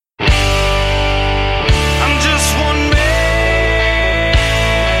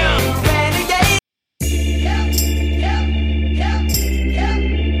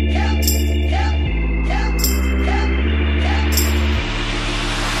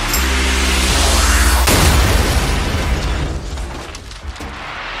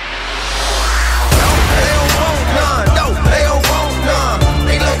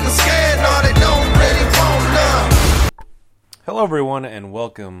everyone, and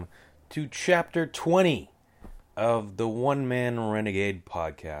welcome to Chapter 20 of the One Man Renegade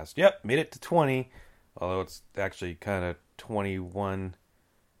podcast. Yep, made it to 20, although it's actually kind of 21.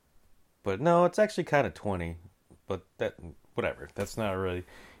 But no, it's actually kind of 20. But whatever, that's not really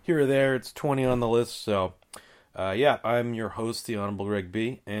here or there. It's 20 on the list, so I'm your host, the Honorable Greg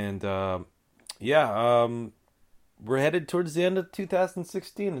B. And we're headed towards the end of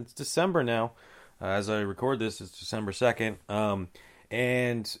 2016. It's December now. As I record this, it's December 2nd.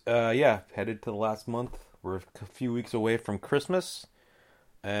 Headed to the last month. We're a few weeks away from Christmas.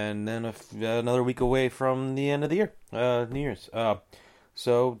 And then another week away from the end of the year, New Year's.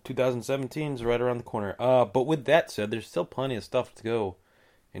 So 2017 is right around the corner. But with that said, there's still plenty of stuff to go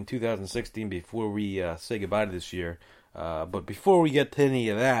in 2016 before we say goodbye to this year. But before we get to any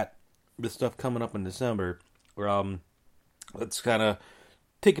of that, the stuff coming up in December, let's kind of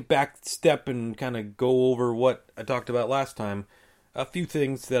take a back step and kind of go over what I talked about last time. A few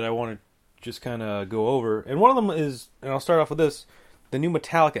things that I want to just kind of go over. And one of them is, and I'll start off with this, the new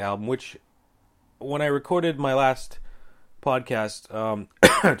Metallica album, which when I recorded my last podcast,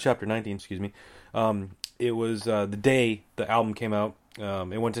 chapter 19, it was the day the album came out.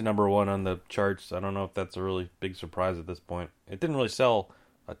 It went to number 1 on the charts. I don't know if that's a really big surprise at this point. It didn't really sell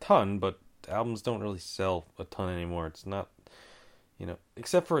a ton, but albums don't really sell a ton anymore. It's not,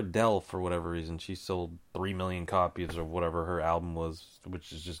 except for Adele, for whatever reason. She sold 3 million copies of whatever her album was,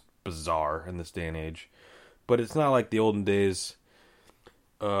 which is just bizarre in this day and age. But it's not like the olden days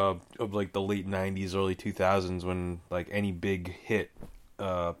of like the late 90s, early 2000s, when like any big hit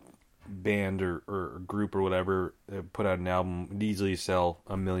band or group or whatever put out an album would easily sell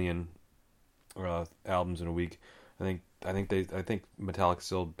 1 million albums in a week. I think Metallica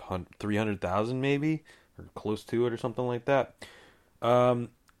sold 300,000 maybe, or close to it or something like that.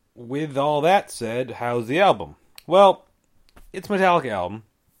 With all that said, how's the album? Well, it's a Metallica album.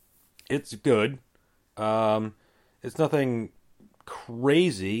 It's good. It's nothing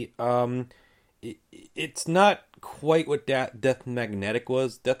crazy. It's not quite what Death Magnetic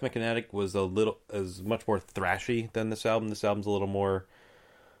was. Death Magnetic was much more thrashy than this album. This album's a little more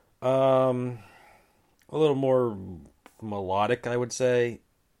melodic, I would say,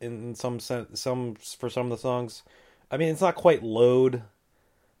 in some sense. For some of the songs. I mean, it's not quite Load,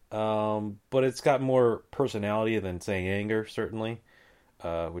 but it's got more personality than Saint Anger, certainly,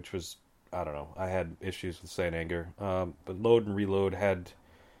 which was, I don't know, I had issues with Saint Anger, but Load and Reload had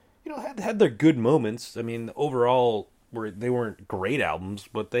their good moments. I mean, overall, they weren't great albums,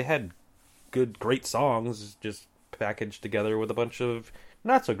 but they had great songs, just packaged together with a bunch of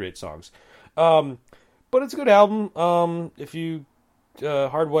not so great songs. But it's a good album. If you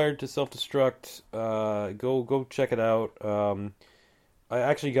Hardwired to Self-Destruct, go check it out. I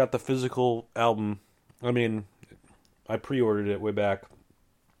actually got the physical album. I mean, I pre-ordered it way back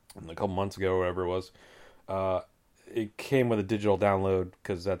a couple months ago, or whatever it was. It came with a digital download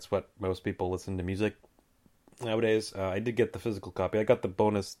because that's what most people listen to music nowadays. I did get the physical copy. I got the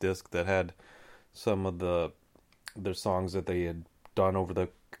bonus disc that had some of their songs that they had done over the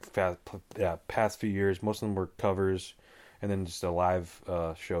past few years. Most of them were covers, and then just a live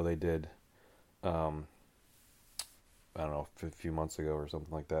show they did, I don't know, a few months ago or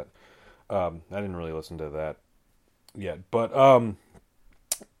something like that. I didn't really listen to that yet, but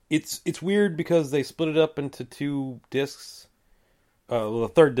it's weird because they split it up into 2 discs. The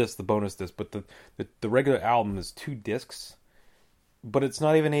third disc, the bonus disc, but the regular album is 2 discs, but it's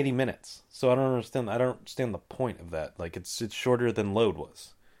not even 80 minutes. So I don't understand the point of that. Like, it's shorter than Load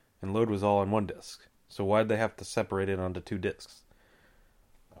was, and Load was all on 1 disc. So why'd they have to separate it onto 2 discs?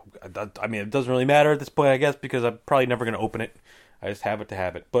 I mean, it doesn't really matter at this point, I guess, because I'm probably never going to open it. I just have it to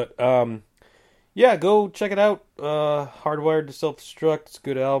have it. But, go check it out. Hardwired to Self-Destruct. It's a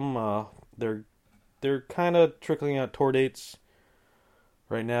good album. They're kind of trickling out tour dates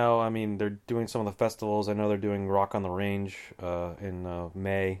right now. I mean, they're doing some of the festivals. I know they're doing Rock on the Range in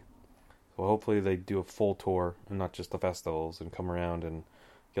May. So hopefully they do a full tour and not just the festivals and come around and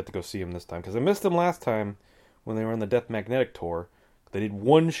get to go see them this time. Because I missed them last time when they were on the Death Magnetic tour. They did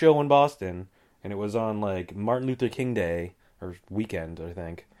 1 show in Boston, and it was on like Martin Luther King Day, or weekend, I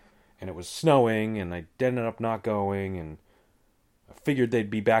think. And it was snowing, and I ended up not going, and I figured they'd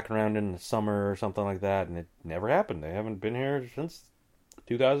be back around in the summer or something like that, and it never happened. They haven't been here since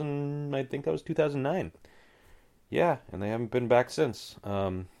 2000, I think that was 2009. Yeah, and they haven't been back since.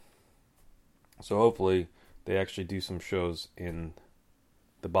 So hopefully they actually do some shows in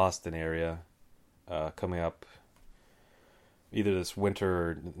the Boston area coming up either this winter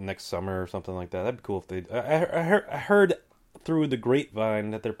or next summer or something like that. That'd be cool if they... I heard through the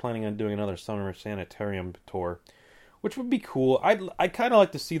grapevine that they're planning on doing another summer sanitarium tour, which would be cool. I'd kind of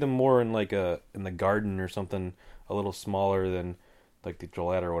like to see them more in like in the garden or something a little smaller than like the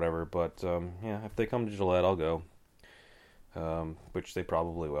Gillette or whatever. But yeah, if they come to Gillette, I'll go. Which they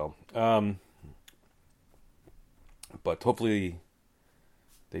probably will. But hopefully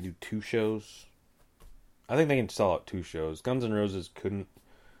they do 2 shows. I think they can sell out 2 shows. Guns N' Roses couldn't,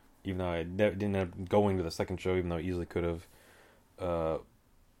 even though I didn't end up going to the second show, even though I easily could have.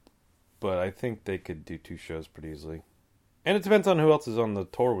 But I think they could do 2 shows pretty easily. And it depends on who else is on the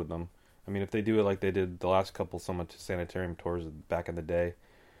tour with them. I mean, if they do it like they did the last couple Summit Sanitarium tours back in the day,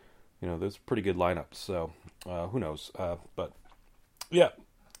 there's pretty good lineups. So, who knows? But, yeah,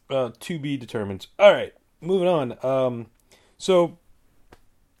 to be determined. All right, moving on. So,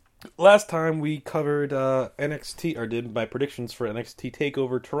 last time we covered NXT, or did my predictions for NXT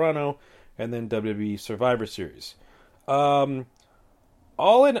TakeOver Toronto, and then WWE Survivor Series.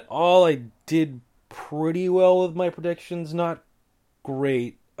 All in all, I did pretty well with my predictions. Not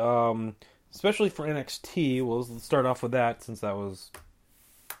great, especially for NXT. Well, let's start off with that since that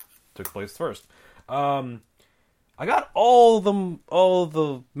took place first. I got all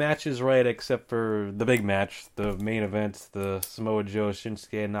the matches right except for the big match, the main event, the Samoa Joe,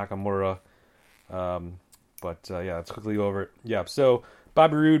 Shinsuke Nakamura. But yeah, let's quickly go over it. Yeah, so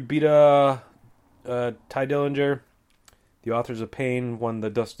Bobby Roode beat Ty Dillinger. The Authors of Pain won the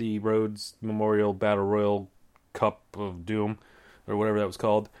Dusty Rhodes Memorial Battle Royal Cup of Doom, or whatever that was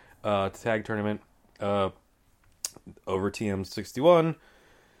called, tag tournament, over TM61.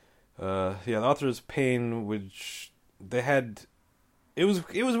 Yeah, the Authors of Pain, which they had, it was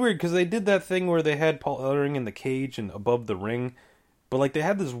weird because they did that thing where they had Paul Ellering in the cage and above the ring, but like they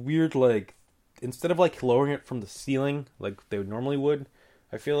had this weird, like, instead of like lowering it from the ceiling like they normally would,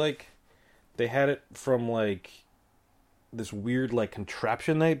 I feel like they had it from like this weird like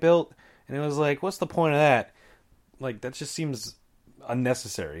contraption they built, and it was like, what's the point of that? Like, that just seems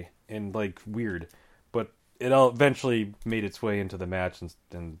unnecessary and like weird. But it all eventually made its way into the match,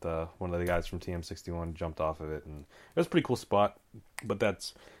 and one of the guys from TM61 jumped off of it, and it was a pretty cool spot. But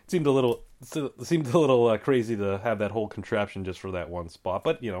it seemed a little crazy to have that whole contraption just for that one spot.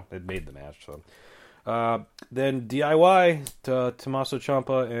 But it made the match. So then DIY, Tommaso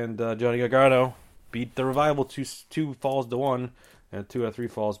Ciampa and Johnny Gargano beat the Revival 2 falls to 1, a 2 out of 3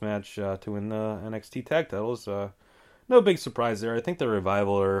 falls match to win the NXT tag titles. No big surprise there. I think the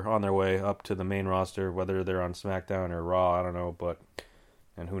Revival are on their way up to the main roster, whether they're on SmackDown or Raw, I don't know,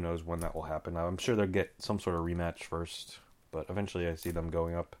 and who knows when that will happen. I'm sure they'll get some sort of rematch first, but eventually I see them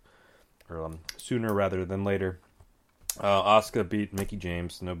going up, or sooner rather than later. Asuka beat Mickie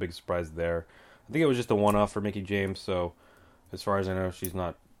James, no big surprise there. I think it was just a one-off for Mickie James, so as far as I know, she's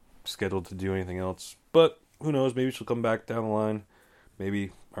not scheduled to do anything else. But who knows? Maybe she'll come back down the line.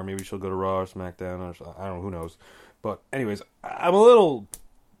 Maybe she'll go to Raw or SmackDown, or I don't know. Who knows? But anyways, I'm a little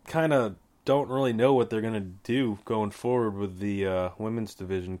kind of don't really know what they're gonna do going forward with the women's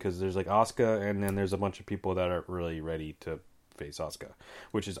division, because there's like Asuka, and then there's a bunch of people that aren't really ready to face Asuka,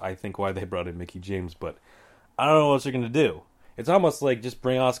 which is I think why they brought in Mickie James. But I don't know what they're gonna do. It's almost like just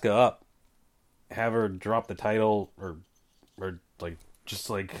bring Asuka up, have her drop the title, or like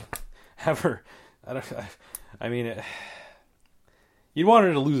just like have her. I mean, you'd want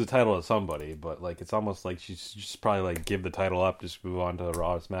her to lose the title to somebody, but like it's almost like she's just probably like give the title up, just move on to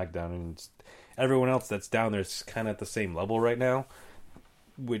Raw, SmackDown, and everyone else that's down there is kind of at the same level right now,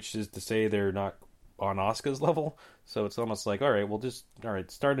 which is to say they're not on Asuka's level. So it's almost like, all right, we'll just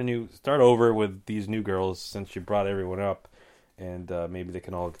start over with these new girls since you brought everyone up, and maybe they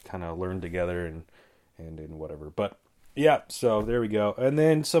can all kind of learn together and whatever. But yeah, so there we go. And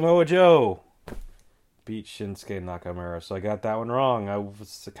then Samoa Joe beat Shinsuke Nakamura. So I got that one wrong. I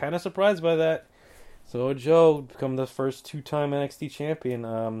was kind of surprised by that. Samoa Joe become the first 2-time NXT champion.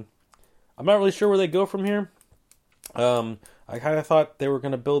 I'm not really sure where they go from here. I kind of thought they were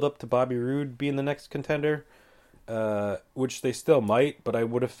going to build up to Bobby Roode being the next contender, which they still might, but I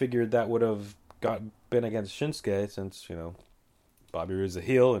would have figured that would have been against Shinsuke, since, Bobby Roode's a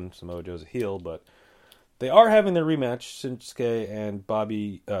heel and Samoa Joe's a heel, but they are having their rematch, Shinsuke and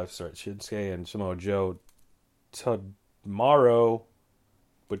Samoa Joe, tomorrow,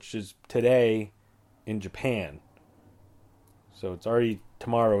 which is today, in Japan. So it's already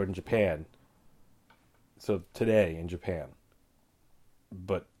tomorrow in Japan. So today in Japan.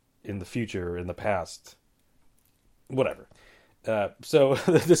 But in the future, in the past, whatever. So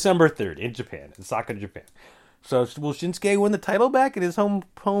December 3rd in Japan, in Osaka, Japan. So will Shinsuke win the title back in his home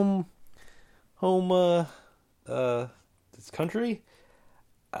this country?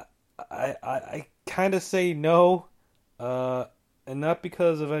 I kind of say no. and not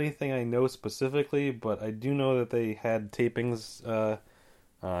because of anything I know specifically, but I do know that they had tapings.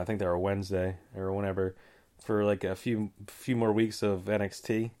 I think they were Wednesday or whenever for like a few more weeks of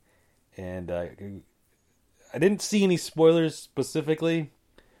NXT, and I didn't see any spoilers specifically,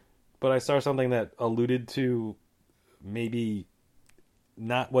 but I saw something that alluded to maybe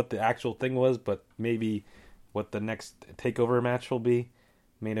not what the actual thing was, but maybe what the next takeover match will be,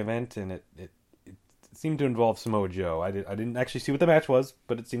 main event, and it seemed to involve Samoa Joe. I didn't actually see what the match was,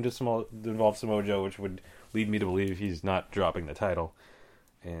 but it seemed to involve Samoa Joe, which would lead me to believe he's not dropping the title.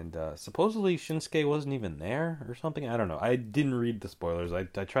 And supposedly Shinsuke wasn't even there or something. I don't know. I didn't read the spoilers. I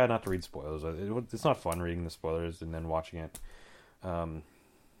try not to read spoilers. It's not fun reading the spoilers and then watching it.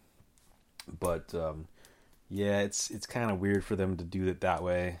 But yeah, it's kind of weird for them to do it that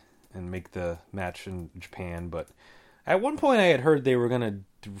way and make the match in Japan. But at one point I had heard they were going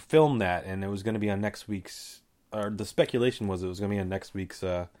to film that and it was going to be on next week's, or the speculation was it was going to be on next week's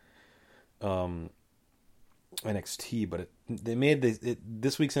NXT, but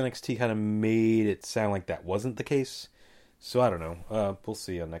this week's NXT kind of made it sound like that wasn't the case. So I don't know. We'll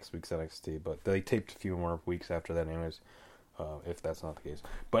see on next week's NXT, but they taped a few more weeks after that, anyways. If that's not the case,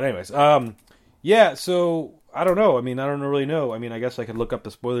 but anyways, yeah. So I don't know. I mean, I don't really know. I mean, I guess I could look up the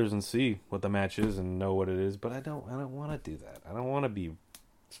spoilers and see what the match is and know what it is, but I don't want to do that. I don't want to be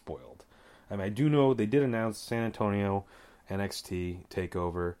spoiled. I mean, I do know they did announce San Antonio NXT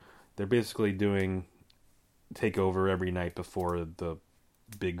Takeover. They're basically doing Takeover every night before the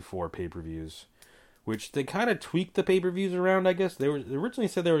big 4 pay-per-views, which they kind of tweaked the pay-per-views around. I guess they originally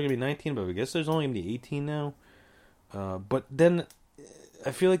said they were going to be 19, but I guess there's only going to be 18 now. But then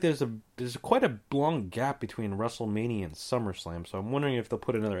I feel like there's quite a long gap between WrestleMania and SummerSlam, so I'm wondering if they'll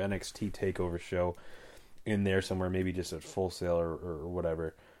put another NXT Takeover show in there somewhere, maybe just at Full Sail or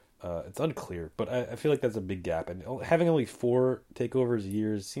whatever. It's unclear, but I feel like that's a big gap, and having only 4 takeovers a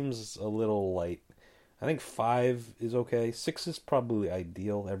year seems a little light. I think 5 is okay. 6 is probably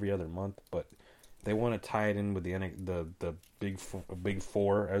ideal every other month, but they want to tie it in with the big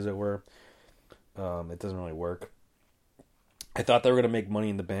four, as it were. It doesn't really work. I thought they were going to make Money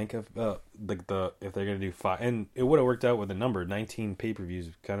in the Bank if they're going to do 5, and it would have worked out with the number 19 pay-per-views.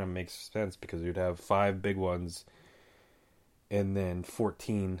 Kind of makes sense because you'd have 5 big ones, and then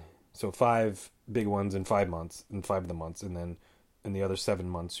 14. So 5 big ones in 5 months, in 5 of the months, and then in the other 7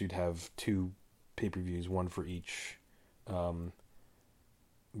 months you'd have 2 pay-per-views, 1 for each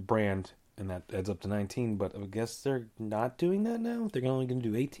brand, and that adds up to 19. But I guess they're not doing that now. They're only going to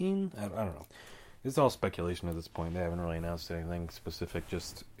do 18. I don't know. It's all speculation at this point. They haven't really announced anything specific.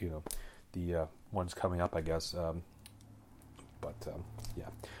 Just the ones coming up, I guess. Yeah,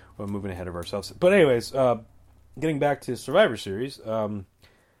 we're moving ahead of ourselves. But anyways, getting back to Survivor Series, I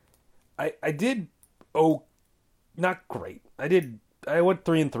did not great. I went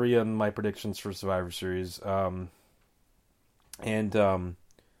 3-3 on my predictions for Survivor Series,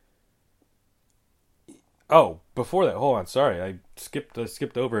 before that, hold on, sorry, I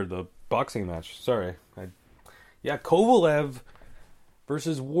skipped over the boxing match. Sorry, Kovalev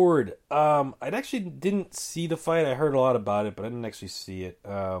versus Ward. I actually didn't see the fight. I heard a lot about it, but I didn't actually see it.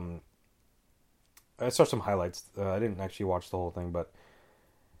 I saw some highlights. I didn't actually watch the whole thing, but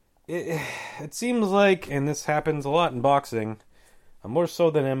it seems like, and this happens a lot in boxing, more so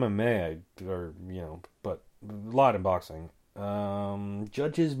than MMA, but a lot in boxing.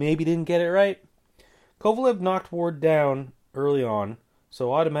 Judges maybe didn't get it right. Kovalev knocked Ward down early on,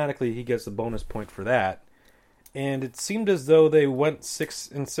 so automatically he gets the bonus point for that. And it seemed as though they went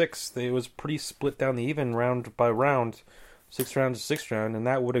 6-6. It was pretty split down the even round by round, 6th round to 6th round, and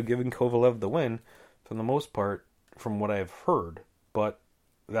that would have given Kovalev the win for the most part, from what I've heard. But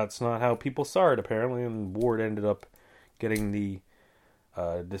that's not how people saw it, apparently, and Ward ended up getting the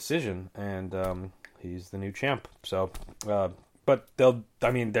decision, and he's the new champ. So, but they're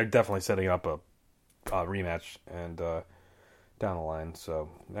definitely setting up a rematch and down the line. So,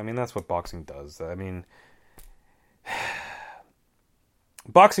 I mean, that's what boxing does. I mean,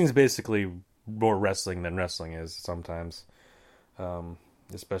 boxing is basically more wrestling than wrestling is sometimes,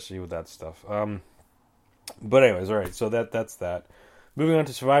 especially with that stuff. But anyways, all right. So that's that. Moving on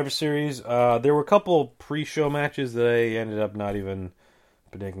to Survivor Series, there were a couple pre-show matches that I ended up not even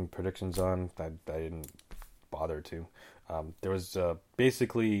making predictions on. I didn't bother to. There was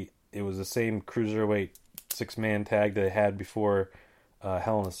basically, it was the same cruiserweight 6-man tag that they had before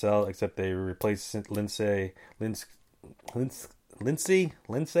Hell in a Cell, except they replaced Lindsay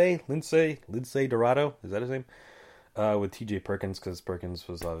Dorado, is that his name? With T.J. Perkins, because Perkins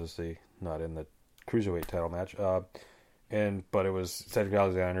was obviously not in the cruiserweight title match. But it was Cedric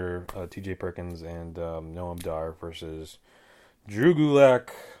Alexander, T.J. Perkins, and Noam Dar versus Drew Gulak,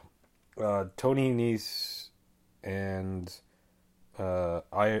 Tony Nese, and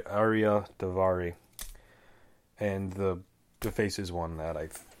Arya Davari. And the Faces won that, I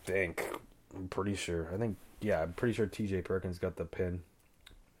think. I'm pretty sure. I'm pretty sure TJ Perkins got the pin.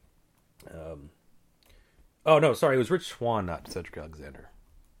 Oh, no, sorry. It was Rich Swann, not Cedric Alexander.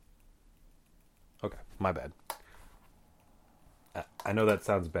 Okay, my bad. I know that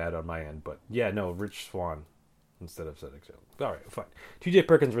sounds bad on my end, but yeah, no, Rich Swann instead of Cedric Alexander. All right, fine. TJ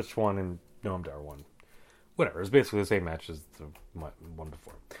Perkins, Rich Swann, and Noam Dar won. Whatever. It's basically the same match as the one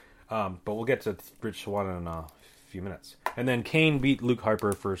before. But we'll get to Rich Swann in a few minutes. And then Kane beat Luke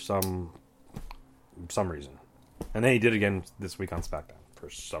Harper for some reason. And then he did again this week on SmackDown for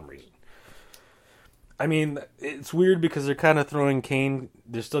some reason. I mean, it's weird because they're kind of throwing Kane.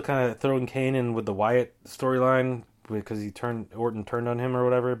 They're still kind of throwing Kane in with the Wyatt storyline because Orton turned on him or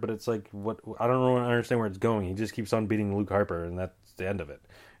whatever. But it's like, what? I don't really understand where it's going. He just keeps on beating Luke Harper, and that's the end of it.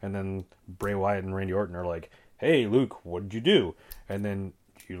 And then Bray Wyatt and Randy Orton are like, "Hey, Luke, what did you do?" And then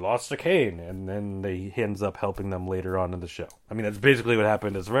you lost to Kane, and then he ends up helping them later on in the show. I mean, that's basically what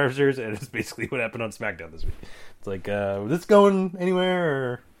happened at Survivor Series, and it's basically what happened on SmackDown this week. It's like, was this going anywhere?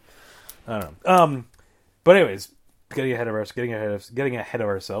 Or I don't know. But anyways, getting ahead of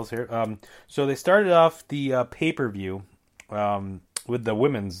ourselves here. So they started off the pay-per-view with the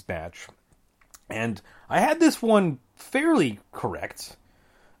women's match, and I had this one fairly correct.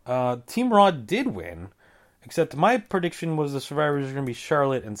 Team Raw did win, except my prediction was the survivors were going to be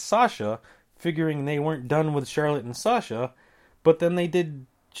Charlotte and Sasha, figuring they weren't done with Charlotte and Sasha, but then they did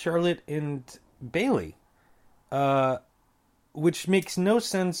Charlotte and Bayley. Which makes no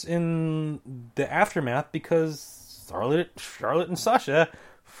sense in the aftermath because Charlotte and Sasha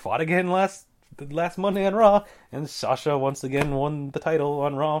fought again last Monday on Raw, and Sasha once again won the title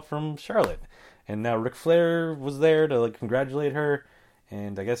on Raw from Charlotte. And now Ric Flair was there to congratulate her,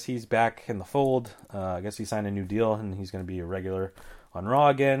 and I guess he's back in the fold. I guess he signed a new deal, and he's going to be a regular on Raw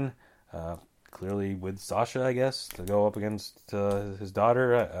again. Clearly with Sasha, I guess, to go up against his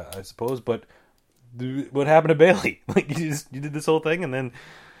daughter, I suppose, but what happened to Bayley? You did this whole thing, and then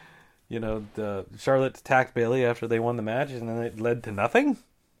Charlotte attacked Bayley after they won the match, and then it led to nothing.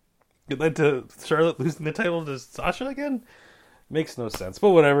 It led to Charlotte losing the title to Sasha again. Makes no sense, but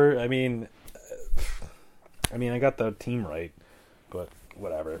whatever. I mean, I got the team right, but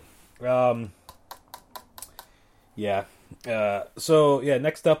whatever. Yeah.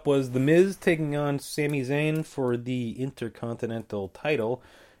 Next up was The Miz taking on Sami Zayn for the Intercontinental title.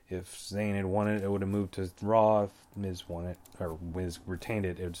 If Zayn had won it, it would have moved to Raw. If Miz won it, or Miz retained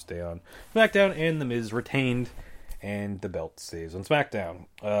it, it would stay on SmackDown. And The Miz retained, and the belt stays on SmackDown.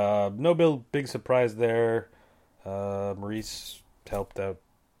 No big surprise there. Maurice helped out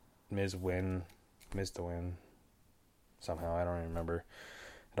Miz to win. Somehow, I don't even remember.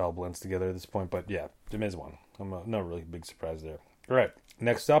 It all blends together at this point. But yeah, The Miz won. No really big surprise there. All right.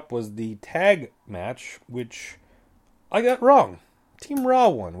 Next up was the tag match, which I got wrong. Team Raw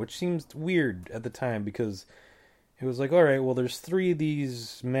won, which seems weird at the time because it was like, all right, well, there's 3 of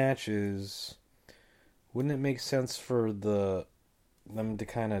these matches. Wouldn't it make sense for them to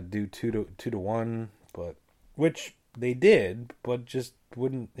kind of do 2 to 1? But which they did, but just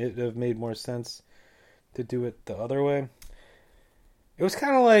wouldn't it have made more sense to do it the other way? It was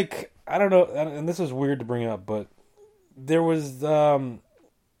kind of like, I don't know, and this is weird to bring up, but there was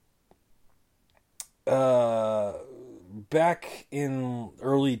back in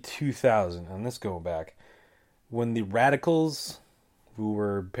early 2000, and this going back, when the Radicals, who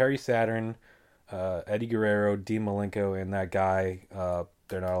were Perry Saturn, Eddie Guerrero, Dean Malenko, and that guy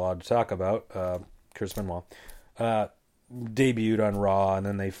they're not allowed to talk about, Chris Benoit, debuted on Raw, and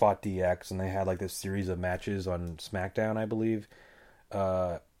then they fought DX, and they had this series of matches on SmackDown, I believe.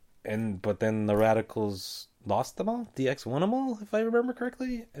 But then the Radicals lost them all. DX won them all, if I remember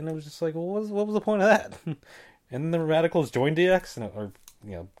correctly. And it was just like, well, what was the point of that? And then the Radicals joined DX, and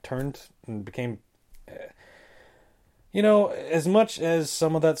turned and became. As much as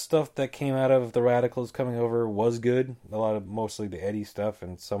some of that stuff that came out of the Radicals coming over was good, mostly the Eddie stuff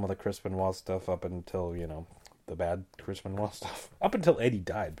and some of the Chris Benoit stuff up until, the bad Chris Benoit stuff. Up until Eddie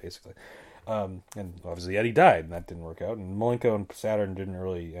died, basically. And obviously Eddie died, and that didn't work out. And Malenko and Saturn didn't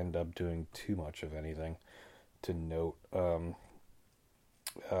really end up doing too much of anything to note.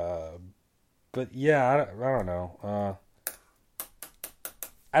 But yeah, I don't know.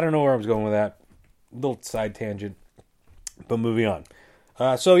 I don't know where I was going with that. Little side tangent. But moving on.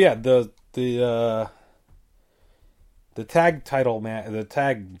 The tag title the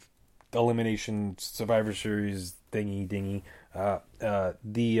tag elimination Survivor Series thingy dingy.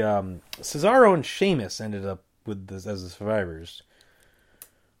 The Cesaro and Sheamus ended up with this as the survivors,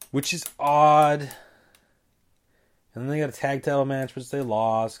 which is odd. And then they got a tag title match, which they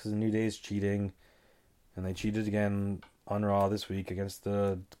lost because the New Day's cheating, and they cheated again on Raw this week against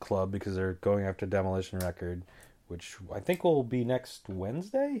the Club because they're going after Demolition Record, which I think will be next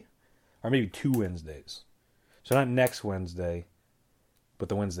Wednesday, or maybe 2 Wednesdays. So not next Wednesday, but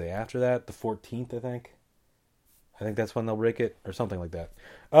the Wednesday after that, the 14th, I think. I think that's when they'll break it, or something like that.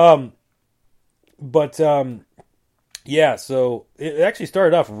 Yeah, so it actually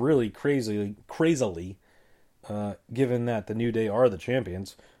started off really crazily, given that the New Day are the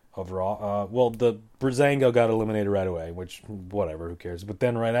champions of Raw. Well, the Breezango got eliminated right away, which, whatever, who cares. But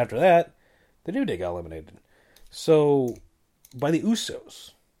then right after that, the New Day got eliminated. So, by the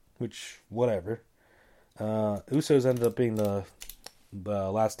Usos, which, whatever. Usos ended up being the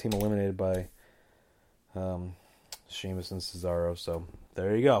last team eliminated by Sheamus and Cesaro, so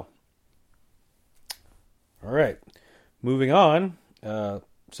there you go. All right, moving on. So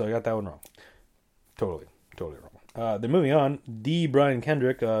I got that one wrong. Totally wrong. Then moving on, Brian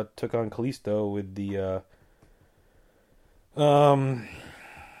Kendrick took on Kalisto with the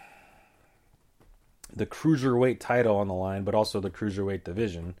cruiserweight title on the line, but also the cruiserweight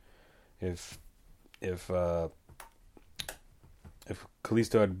division. If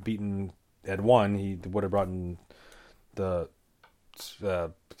Kalisto had won, he would have brought in the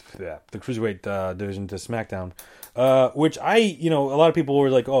cruiserweight division to SmackDown, which a lot of people were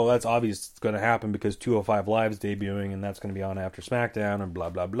like, oh, that's obvious it's going to happen because 205 Live's debuting and that's going to be on after SmackDown and blah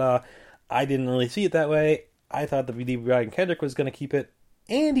blah blah. I didn't really see it that way. I thought that Brian Kendrick was going to keep it,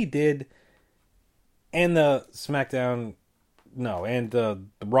 and he did. And the SmackDown, and the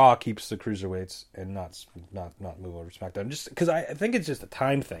Raw keeps the cruiserweights and not move over to SmackDown. Just because I think it's just a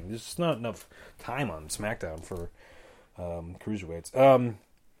time thing. There's just not enough time on SmackDown for cruiserweights.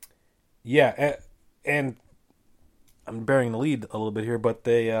 And I'm bearing the lead a little bit here, but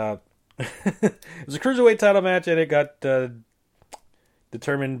they it was a cruiserweight title match, and it got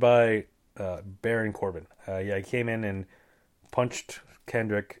determined by Baron Corbin. He came in and punched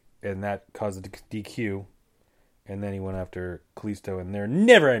Kendrick, and that caused a DQ. And then he went after Kalisto in their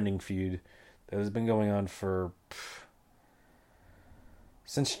never-ending feud that has been going on for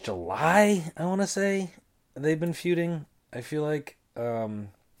since July, I want to say. They've been feuding, I feel like. And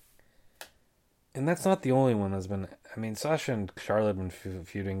that's not the only one that's been... I mean, Sasha and Charlotte have been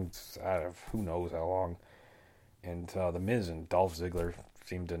feuding out of who knows how long. And The Miz and Dolph Ziggler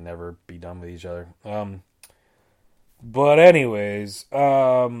seem to never be done with each other. But anyways,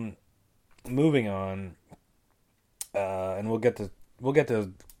 moving on... and we'll get to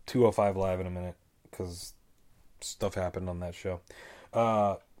 205 Live in a minute because stuff happened on that show.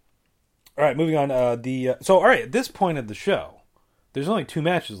 All right, moving on. So all right, at this point of the show, there's only 2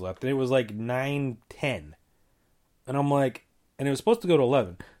 matches left, and it was like 9-10, and I'm like, and it was supposed to go to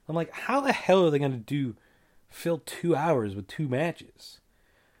 11. I'm like, how the hell are they going to fill 2 hours with 2 matches?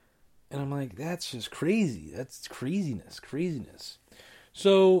 And I'm like, that's just crazy. That's craziness.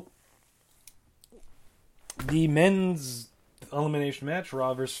 So. The men's elimination match,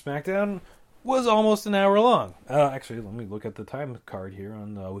 Raw vs. SmackDown, was almost an hour long. Actually, let me look at the time card here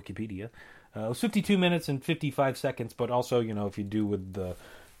on Wikipedia. It was 52 minutes and 55 seconds, but also, if you do with the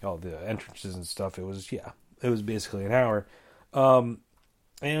entrances and stuff, it was basically an hour. And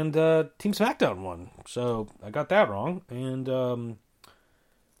Team SmackDown won, so I got that wrong. And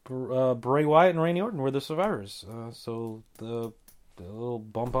Bray Wyatt and Randy Orton were the survivors. So the little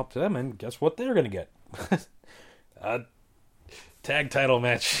bump up to them, and guess what they're going to get? Tag title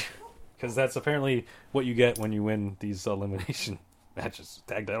match, because that's apparently what you get when you win these elimination matches,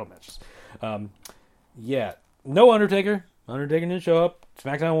 tag title matches. No Undertaker didn't show up.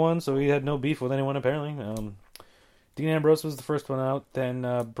 SmackDown won, so he had no beef with anyone apparently. Dean Ambrose was the first one out. Then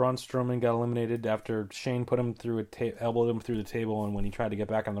Braun Strowman got eliminated after Shane put him through elbowed him through the table, and when he tried to get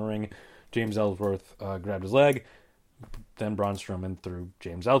back in the ring, James Ellsworth grabbed his leg. Then Braun Strowman threw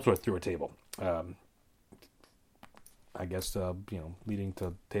James Ellsworth through a table. I guess, leading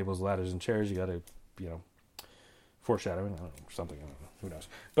to tables, ladders, and chairs, you got to, foreshadowing, something, I don't know, who knows.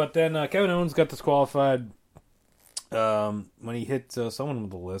 But then Kevin Owens got disqualified when he hit someone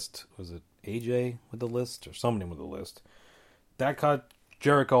with the list. Was it AJ with the list or somebody with the list? That got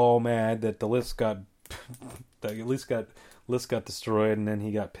Jericho all mad that the list got, list got destroyed, and then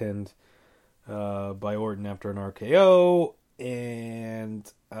he got pinned by Orton after an RKO, and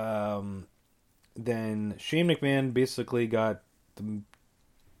then Shane McMahon basically got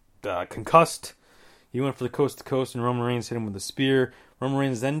concussed. He went for the coast to coast, and Roman Reigns hit him with a spear. Roman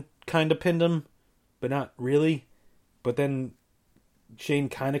Reigns then kind of pinned him, but not really. But then Shane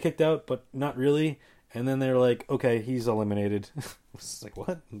kind of kicked out, but not really. And then they're like, okay, he's eliminated. It's like,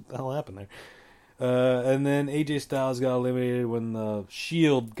 what the hell happened there? And then AJ Styles got eliminated when the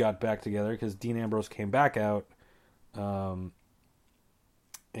Shield got back together because Dean Ambrose came back out. And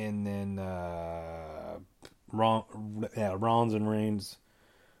then Rollins and Reigns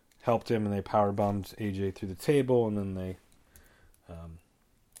helped him, and they powerbombed AJ through the table, and then they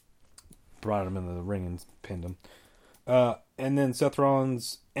brought him into the ring and pinned him. And then Seth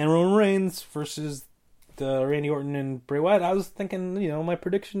Rollins and Roman Reigns versus Randy Orton and Bray Wyatt. I was thinking, my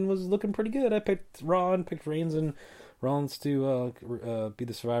prediction was looking pretty good. I picked Raw and picked Reigns and Rollins to be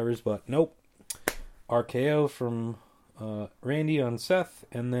the survivors, but nope. RKO from Randy on Seth,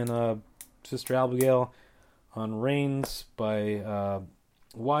 and then Sister Abigail on Reigns by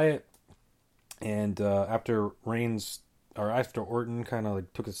Wyatt. And after Orton kind of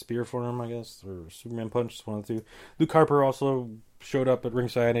like took a spear for him, I guess, or Superman punch, one of the two. Luke Harper also showed up at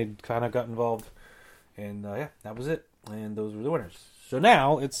ringside and kind of got involved. And that was it. And those were the winners. So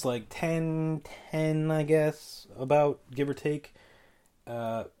now it's like 10-10, I guess, about, give or take.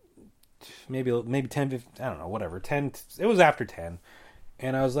 Maybe 10, 15, I don't know, whatever. 10. It was after 10.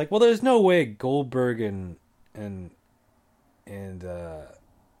 And I was like, well, there's no way Goldberg and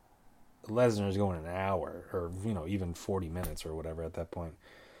Lesnar is going an hour, or even 40 minutes or whatever at that point.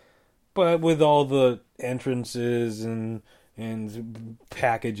 But with all the entrances and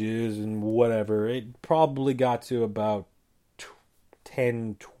packages and whatever, it probably got to about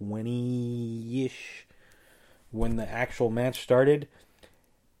 10:20-ish when the actual match started.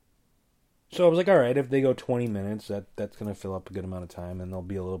 So I was like, all right, if they go 20 minutes, that's going to fill up a good amount of time, and there'll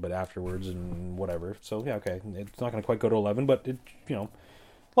be a little bit afterwards and whatever. So yeah, okay, it's not going to quite go to 11, but it,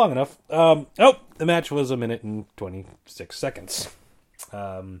 long enough. The match was 1 minute and 26 seconds.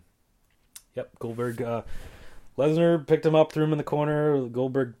 Goldberg, Lesnar picked him up, threw him in the corner.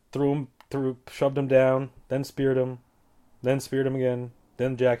 Goldberg shoved him down, then speared him again,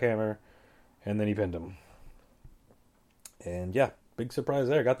 then jackhammer, and then he pinned him. And yeah, big surprise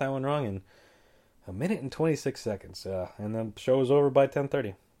there. Got that one wrong in 1 minute and 26 seconds. And the show was over by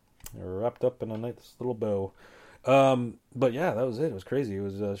 10:30. Wrapped up in a nice little bow. But yeah, that was it. It was crazy. It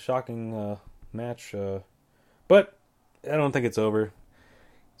was a shocking match. But I don't think it's over.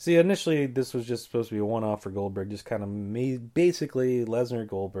 See, initially this was just supposed to be a one-off for Goldberg. Just kind of basically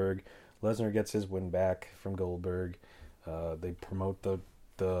Lesnar-Goldberg. Lesnar gets his win back from Goldberg. They promote the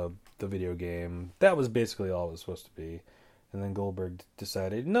video game. That was basically all it was supposed to be. And then Goldberg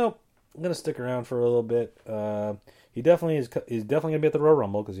decided, nope, I'm gonna stick around for a little bit. He definitely is. He's definitely gonna be at the Royal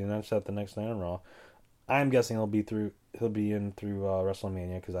Rumble because he announced that the next night on Raw. I'm guessing he'll be in through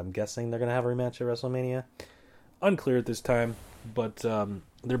WrestleMania because I'm guessing they're gonna have a rematch at WrestleMania. Unclear at this time, but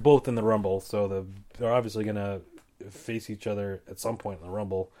they're both in the Rumble, so they're obviously gonna face each other at some point in the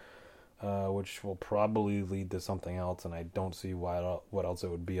Rumble, which will probably lead to something else. And I don't see what else it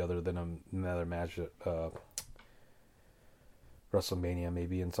would be other than another match at WrestleMania,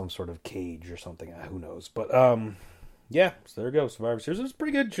 maybe in some sort of cage or something. Who knows? But yeah, so there we go. Survivor Series. It was a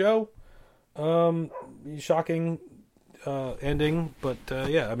pretty good show. Shocking ending, but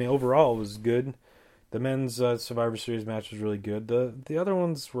yeah, I mean overall it was good. The men's Survivor Series match was really good. The other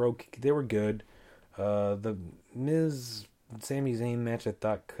ones were okay. They were good. The Miz Sami Zayn match I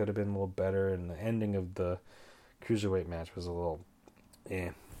thought could have been a little better, and the ending of the Cruiserweight match was a little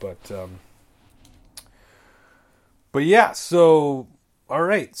But yeah, so all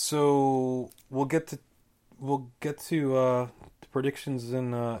right, so we'll get to predictions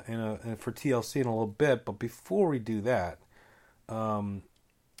for TLC in a little bit. But before we do that,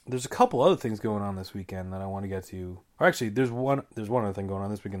 there's a couple other things going on this weekend that I want to get to. Or actually, there's one other thing going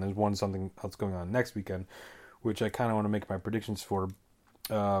on this weekend. There's something else going on next weekend, which I kind of want to make my predictions for.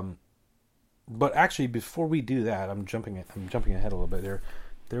 But actually, before we do that, I'm jumping ahead a little bit there.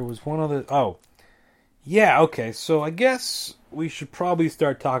 There was one other. Oh. Yeah, okay, so I guess we should probably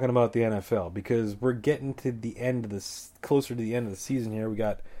start talking about the NFL because we're getting to the end of closer to the end of the season here.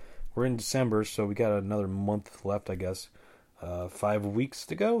 We're in December, so we got another month left, I guess. 5 weeks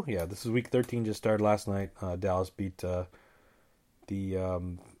to go. Yeah, this is week 13, just started last night. Dallas beat the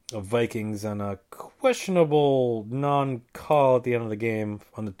Vikings on a questionable non-call at the end of the game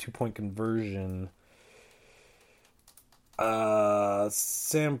on the 2-point conversion.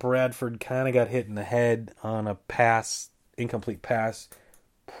 Sam Bradford kind of got hit in the head on a incomplete pass.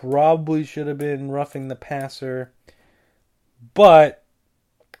 Probably should have been roughing the passer, but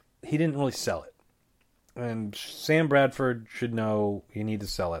he didn't really sell it. And Sam Bradford should know you need to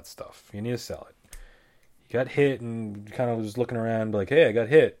sell that stuff. You need to sell it. He got hit and kind of was looking around like, hey, I got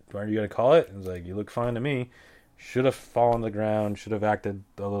hit. Are you going to call it? And it's like, you look fine to me. Should have fallen to the ground. Should have acted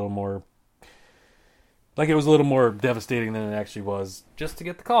a little more like it was a little more devastating than it actually was just to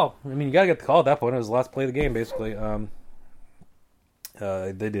get the call. I mean, you got to get the call at that point. It was the last play of the game, basically.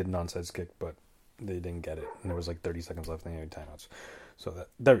 They did an onside kick, but they didn't get it. And there was like 30 seconds left in the timeouts. So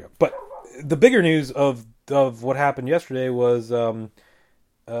there we go. But the bigger news of what happened yesterday was Rob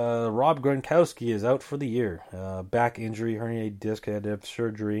Gronkowski is out for the year. Back injury, herniated disc, had to have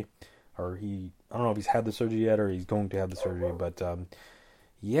surgery. I don't know if he's had the surgery yet or he's going to have the surgery, but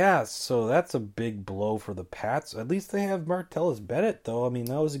yeah, so that's a big blow for the Pats. At least they have Martellus Bennett, though. I mean,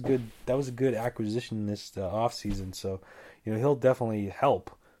 that was a good acquisition this offseason. So, he'll definitely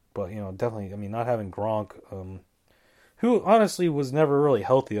help. But definitely, I mean, not having Gronk, who honestly was never really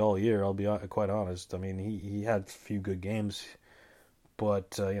healthy all year. I'll be quite honest. I mean, he had a few good games,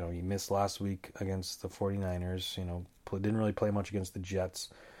 but he missed last week against the 49ers. Didn't really play much against the Jets.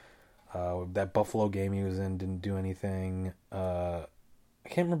 That Buffalo game he was in didn't do anything. I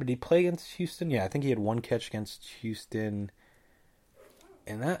can't remember. Did he play against Houston? Yeah, I think he had one catch against Houston.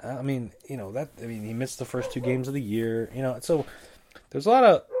 And that, I mean, he missed the first 2 games of the year. So there's a lot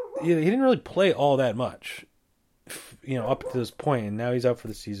of, he didn't really play all that much, up to this point, and now he's out for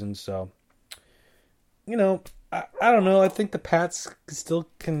the season. So, I don't know. I think the Pats still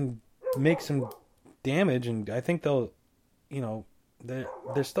can make some damage, and I think they'll, they're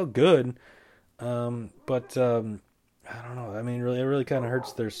still good. But I don't know. I mean, it really kind of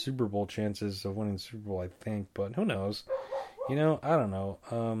hurts their Super Bowl chances of winning the Super Bowl, I think. But who knows? I don't know.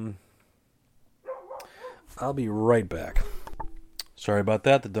 I'll be right back. Sorry about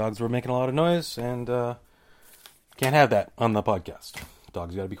that. The dogs were making a lot of noise, and can't have that on the podcast.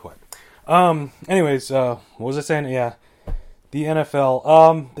 Dogs got to be quiet. Anyways, what was I saying? Yeah, the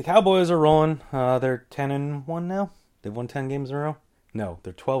NFL. The Cowboys are rolling. They're 10-1 now. They've won 10 games in a row. No,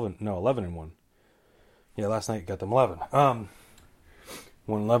 they're 11-1. Yeah, last night got them 11. Won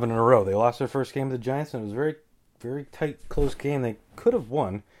 11 in a row. They lost their first game to the Giants, and it was a very, very tight, close game. They could have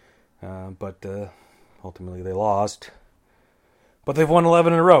won, but ultimately they lost. But they've won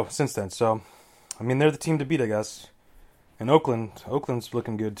 11 in a row since then. So, I mean, they're the team to beat, I guess. And Oakland's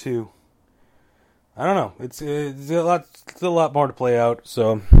looking good too. I don't know. It's still a lot more to play out.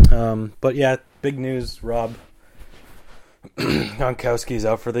 So, but yeah, big news. Rob Gronkowski is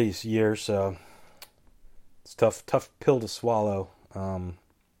out for this year, so. It's tough pill to swallow for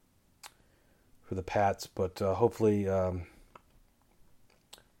the Pats, but hopefully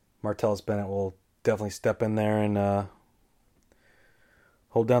Martellus Bennett will definitely step in there and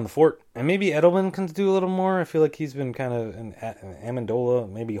hold down the fort. And maybe Edelman can do a little more. I feel like he's been kind of an Amendola,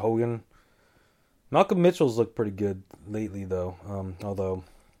 maybe Hogan. Malcolm Mitchell's looked pretty good lately, though. Although,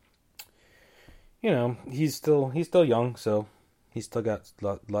 he's still young, so he's still got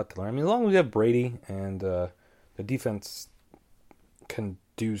a lot to learn. I mean, as long as we have Brady and the defense can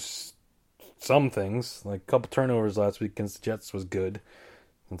do some things, like a couple turnovers last week against the Jets was good,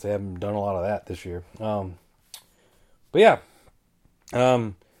 since they haven't done a lot of that this year. But yeah,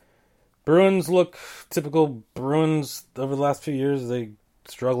 Bruins look typical Bruins over the last few years. They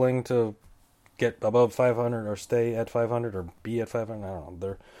struggling to get above 500 or stay at 500 or be at 500. I don't know.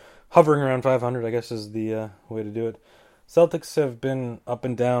 They're hovering around 500, I guess, is the way to do it. Celtics have been up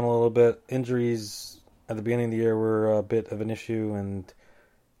and down a little bit. Injuries at the beginning of the year were a bit of an issue, and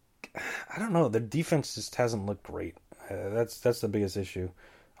I don't know. Their defense just hasn't looked great. That's the biggest issue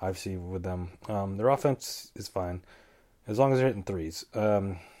I've seen with them. Their offense is fine as long as they're hitting threes.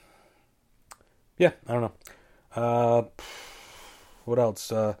 Yeah, I don't know. What else?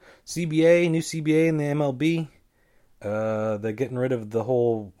 New CBA in the MLB. They're getting rid of the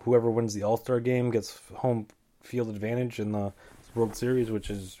whole whoever wins the All-Star game gets home field advantage in the World Series, which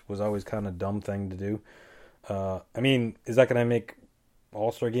was always kind of a dumb thing to do. I mean, is that going to make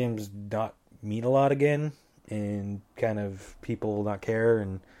All-Star games not mean a lot again, and kind of people will not care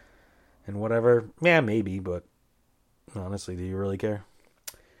and whatever? Yeah, maybe, but honestly, do you really care?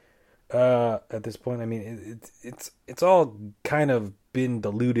 At this point, I mean, it's all kind of been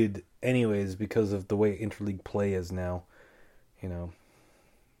diluted anyways because of the way interleague play is now.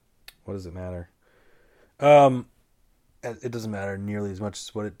 What does it matter? It doesn't matter nearly as much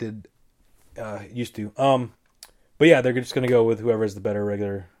as what it did used to. But yeah, they're just going to go with whoever has the better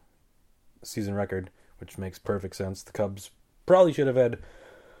regular season record, which makes perfect sense. The Cubs probably should have had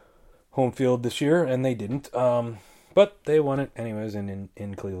home field this year, and they didn't. But they won it anyways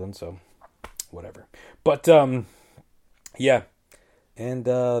in Cleveland, so whatever. But yeah, and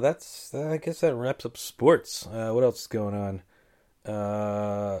that's I guess that wraps up sports. What else is going on?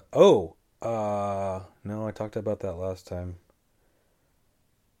 No, I talked about that last time.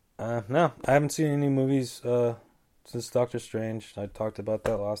 No, I haven't seen any movies since Doctor Strange. I talked about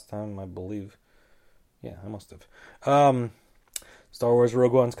that last time, I believe. Yeah, I must have. Star Wars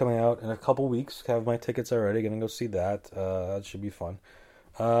Rogue One's coming out in a couple weeks. Have my tickets already. Gonna go see that. That should be fun.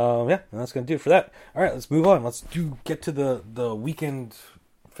 Yeah, and that's gonna do it for that. All right, let's move on. Let's get to the weekend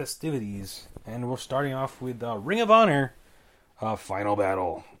festivities, and we're starting off with Ring of Honor Final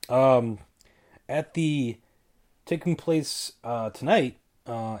Battle. At the taking place tonight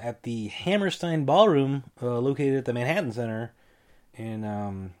at the Hammerstein Ballroom, located at the Manhattan Center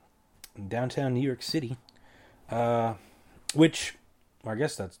in downtown New York City. Which I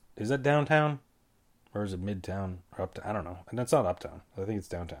guess is that downtown? Or is it midtown? Or uptown? I don't know. And that's not uptown. I think it's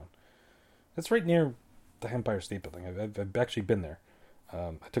downtown. It's right near the Empire State Building. I've actually been there.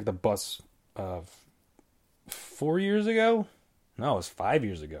 I took the bus 4 years ago? No, it was 5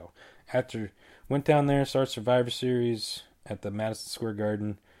 years ago. Went down there, started Survivor Series at the Madison Square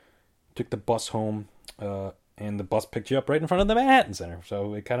Garden. Took the bus home, and the bus picked you up right in front of the Manhattan Center.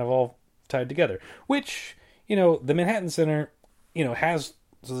 So it kind of all tied together. Which, the Manhattan Center, has...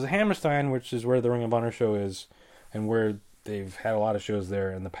 So there's Hammerstein, which is where the Ring of Honor show is, and where they've had a lot of shows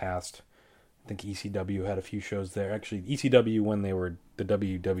there in the past. I think ECW had a few shows there. Actually, ECW, when they were the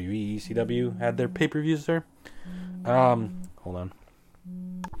WWE ECW, had their pay-per-views there. Hold on.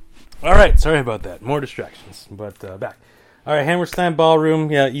 All right, sorry about that. More distractions, but back. All right, Hammerstein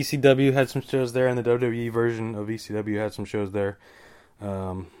Ballroom. Yeah, ECW had some shows there, and the WWE version of ECW had some shows there.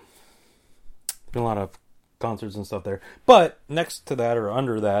 Been a lot of concerts and stuff there. But next to that, or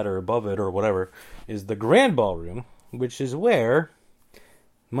under that, or above it, or whatever, is the Grand Ballroom, which is where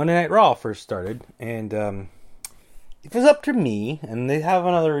Monday Night Raw first started. And it was up to me, and they have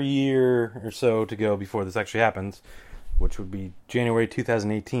another year or so to go before this actually happens, which would be January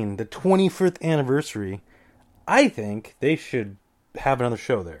 2018, the 25th anniversary. I think they should have another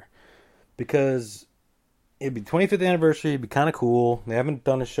show there, because it'd be 25th anniversary. It'd be kind of cool. They haven't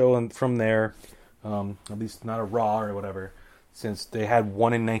done a show from there. At least not a Raw or whatever, since they had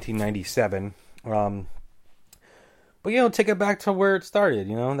one in 1997. But take it back to where it started.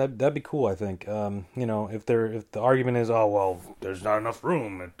 That'd be cool. I think. If the argument is, oh well, there's not enough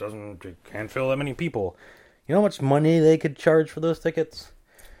room, it can't fill that many people. You know how much money they could charge for those tickets?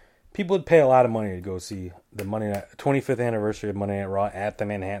 People would pay a lot of money to go see the 25th anniversary of Monday Night Raw at the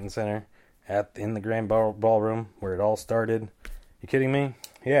Manhattan Center, in the Grand Ballroom where it all started. You kidding me?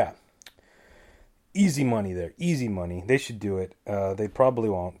 Yeah. Easy money there. Easy money. They should do it. They probably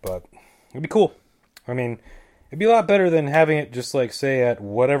won't, but it'd be cool. I mean, it'd be a lot better than having it just say at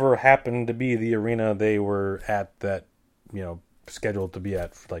whatever happened to be the arena they were at that, scheduled to be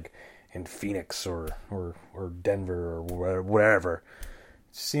at, in Phoenix or Denver or wherever.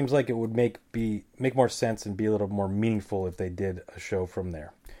 It seems like it would make more sense and be a little more meaningful if they did a show from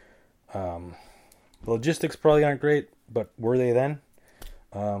there. The logistics probably aren't great, but were they then?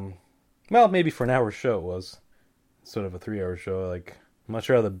 Well, maybe for an hour show it was sort of a 3-hour show. I'm not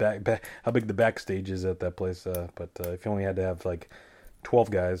sure how big the backstage is at that place. But if you only had to have 12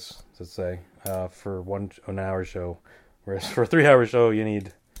 guys, let's say, for an hour show, whereas for a 3-hour show you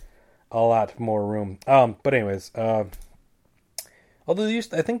need a lot more room. But anyways, although I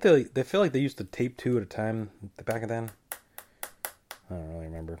think they feel like they used to tape 2 at a time back then. I don't really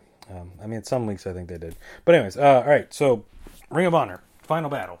remember. Some leaks I think they did. But anyways, all right. So, Ring of Honor, Final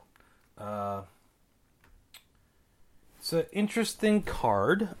Battle. It's an interesting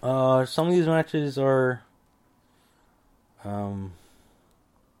card. Some of these matches are kind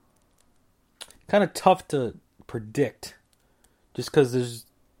of tough to predict, just because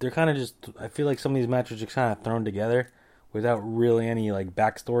they're kind of just. I feel like some of these matches are kind of thrown together without really any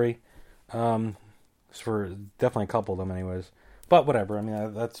backstory. For definitely a couple of them, anyways. But whatever.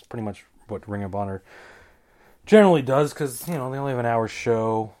 That's pretty much what Ring of Honor generally does, because they only have an hour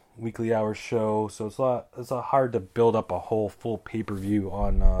show. Weekly hour show, so it's a lot hard to build up a whole full pay-per-view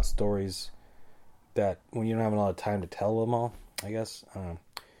on stories that when you don't have a lot of time to tell them all, I guess. I don't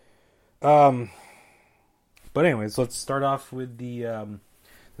know. But anyways, let's start off with the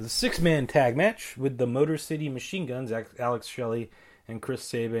 6-man tag match with the Motor City Machine Guns, Alex Shelley and Chris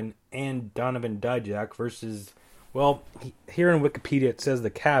Sabin, and Donovan Dijak versus, well, here in Wikipedia it says the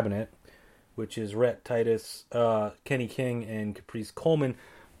Cabinet, which is Rhett Titus, Kenny King, and Caprice Coleman.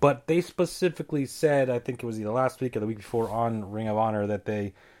 But they specifically said, I think it was either last week or the week before on Ring of Honor, that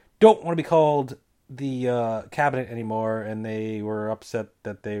they don't want to be called the Cabinet anymore, and they were upset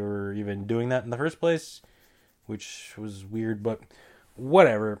that they were even doing that in the first place, which was weird, but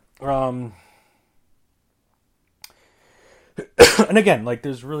whatever. And again,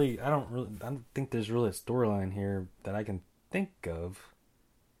 there's really, I don't think there's really a storyline here that I can think of.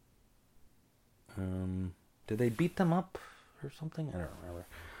 Did they beat them up or something? I don't remember.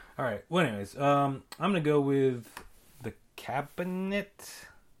 All right. Well, anyways, I'm gonna go with the Cabinet.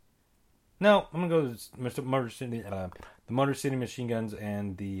 No, I'm gonna go with the Motor City Machine Guns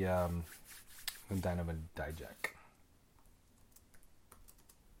and the Dynamo Dijak.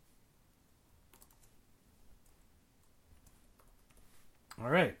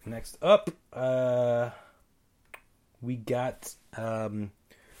 All right. Next up, we got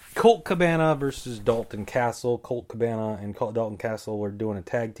Colt Cabana versus Dalton Castle. Colt Cabana and Dalton Castle were doing a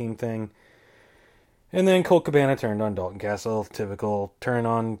tag team thing. And then Colt Cabana turned on Dalton Castle. Typical turn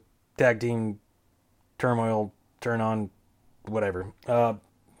on tag team turmoil, turn on whatever.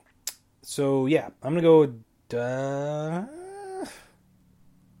 So, yeah, I'm going to go with... I'm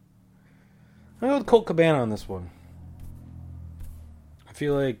going to go with Colt Cabana on this one. I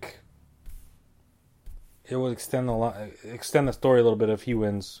feel like it will extend the story a little bit if he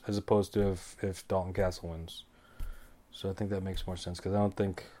wins, as opposed to if Dalton Castle wins. So I think that makes more sense because I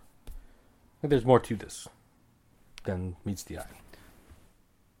think there's more to this than meets the eye.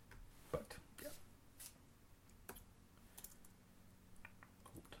 But yeah.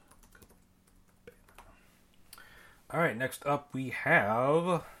 All right, next up we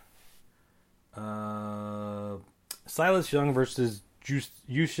have Silas Young versus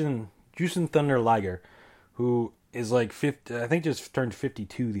Jushin Thunder Liger, who is like 50, I think just turned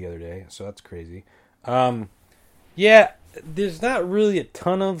 52 the other day, so that's crazy. Yeah, there's not really a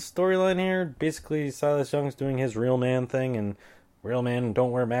ton of storyline here. Basically, Silas Young's doing his real man thing, and real men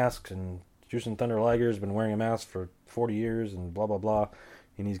don't wear masks, and Jushin Thunder Liger's been wearing a mask for 40 years, and blah, blah, blah,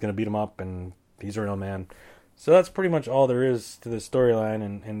 and he's going to beat him up, and he's a real man. So that's pretty much all there is to the storyline,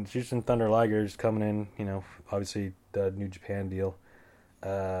 and Jushin Thunder Liger's coming in, obviously the New Japan deal.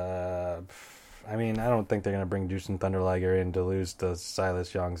 I mean, I don't think they're going to bring Jushin Thunder Liger in to lose to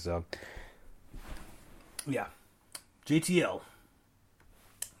Silas Young, so... Yeah. JTL.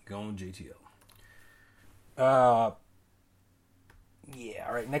 Going JTL. Yeah,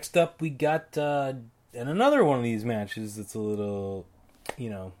 alright, next up we got, and another one of these matches that's a little,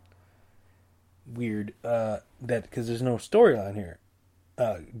 weird, because there's no storyline here.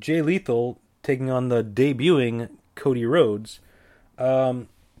 Jay Lethal taking on the debuting Cody Rhodes.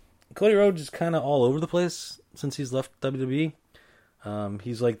 Cody Rhodes is kind of all over the place since he's left WWE.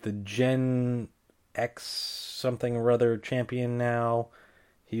 He's like the Gen X something or other champion now.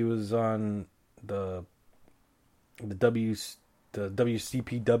 He was on the WCPW.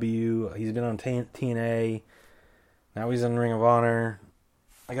 He's been on TNA. Now he's in Ring of Honor.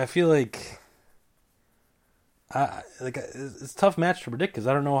 Like, I feel like it's a tough match to predict because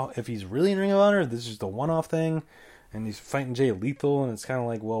I don't know if he's really in Ring of Honor. If this is just a one-off thing, and he's fighting Jay Lethal, and it's kind of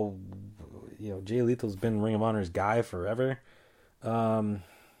like, well, Jay Lethal's been Ring of Honor's guy forever. I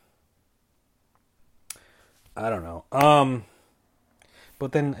don't know.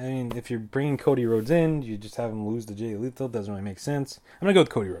 But then, I mean, if you're bringing Cody Rhodes in, you just have him lose to Jay Lethal. Doesn't really make sense. I'm going to go with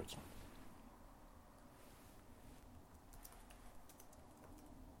Cody Rhodes.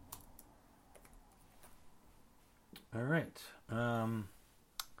 All right.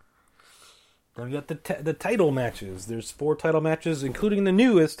 Then we got the title matches. There's 4 title matches, including the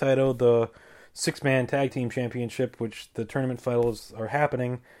newest title, the 6-man tag team championship, which the tournament finals are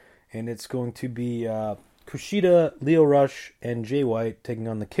happening. And it's going to be Kushida, Lio Rush, and Jay White taking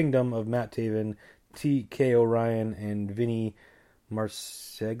on the Kingdom of Matt Taven, T.K. O'Ryan, and Vinny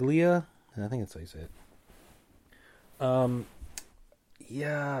Marseglia. I think that's how you say it.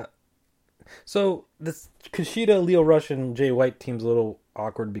 Yeah. So this Kushida, Lio Rush, and Jay White team's a little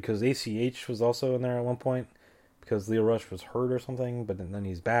awkward because ACH was also in there at one point because Lio Rush was hurt or something, but then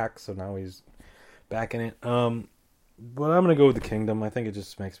he's back, so now he's back in it. But I'm gonna go with the Kingdom. I think it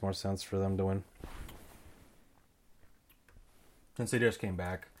just makes more sense for them to win since they just came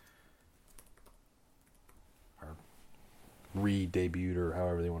back or re-debuted or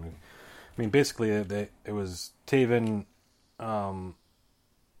however they want to. I mean, basically, it was Taven,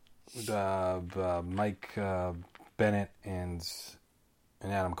 Mike Bennett and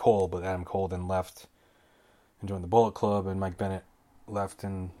Adam Cole, but Adam Cole then left and joined the Bullet Club, and Mike Bennett left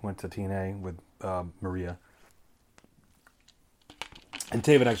and went to TNA with Maria. And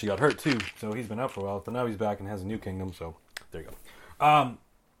Taven actually got hurt too, so he's been out for a while, but now he's back and has a new kingdom, so there you go.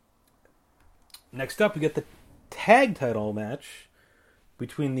 Next up, we get the tag title match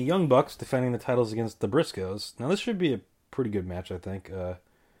between the Young Bucks defending the titles against the Briscoes. Now, this should be a pretty good match, I think. I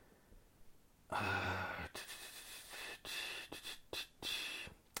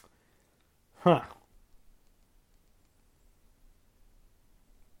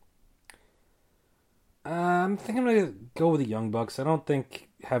think I'm going to go with the Young Bucks. I don't think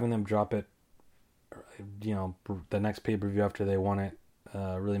having them drop it, the next pay-per-view after they won it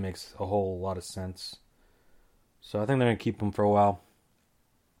really makes a whole lot of sense. So I think they're going to keep him for a while.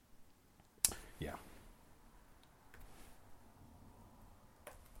 Yeah.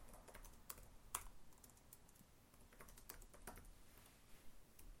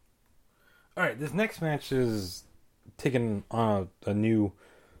 All right, this next match is taking on a new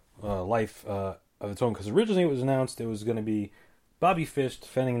life of its own, because originally it was announced it was going to be Bobby Fish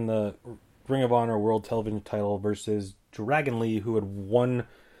defending the Ring of Honor World Television title versus Dragon Lee, who had won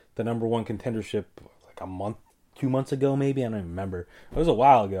the number one contendership like a month, 2 months ago, maybe. I don't even remember. It was a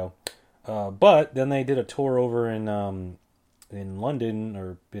while ago. But then they did a tour over in London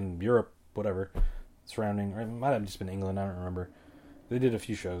or in Europe, whatever, surrounding. Or it might have just been England. I don't remember. They did a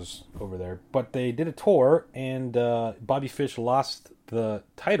few shows over there, but they did a tour, and Bobby Fish lost the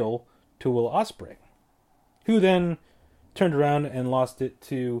title to Will Ospreay, who then turned around and lost it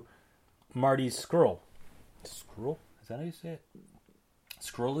to Marty Scurll. Scurll? Is that how you say it?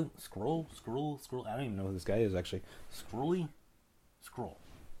 Scroll. I don't even know who this guy is, actually. Scroll.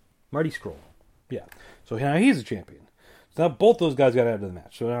 Marty Scurll. Yeah. So now he's a champion. So now both those guys got out of the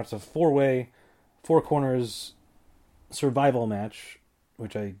match. So now it's a four-way, four corners survival match,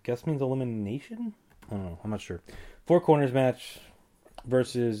 which I guess means elimination? I don't know. I'm not sure. Four corners match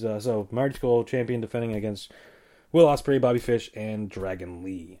versus... so Marty Scurll, champion, defending against Will Ospreay, Bobby Fish, and Dragon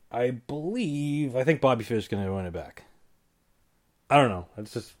Lee. I think Bobby Fish is going to win it back. I don't know.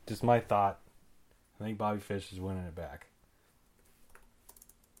 It's just my thought. I think Bobby Fish is winning it back.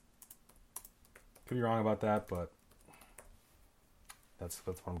 Could be wrong about that, but that's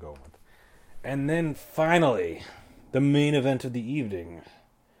what I'm going with. And then finally, the main event of the evening.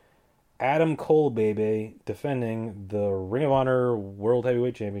 Adam Cole, baby, defending the Ring of Honor World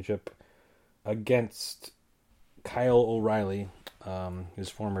Heavyweight Championship against Kyle O'Reilly, his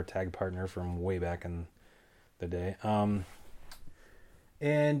former tag partner from way back in the day.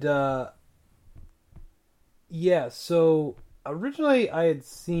 So originally I had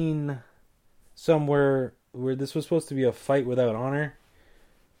seen somewhere where this was supposed to be a fight without honor,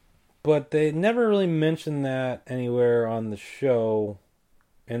 but they never really mentioned that anywhere on the show,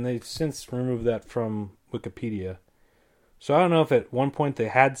 and they've since removed that from Wikipedia. So I don't know if at one point they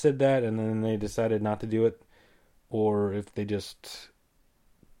had said that and then they decided not to do it, or if they just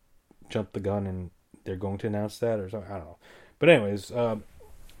jumped the gun and they're going to announce that or something. I don't know. But anyways,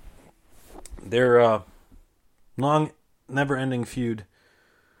 their long, never-ending feud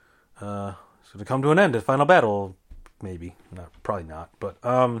is going to come to an end. A final battle, maybe. Probably not. But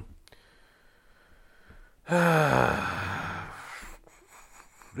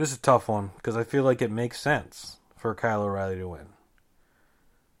this is a tough one because I feel like it makes sense for Kyle O'Reilly to win.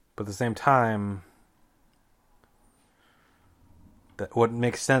 But at the same time, that what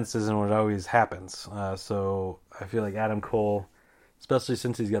makes sense isn't what always happens. So I feel like Adam Cole, especially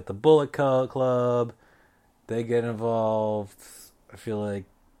since he's got the Bullet Club, they get involved. I feel like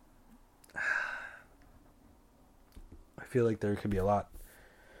there could be a lot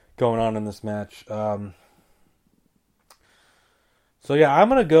going on in this match. So yeah, I'm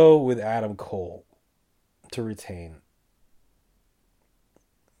gonna go with Adam Cole to retain.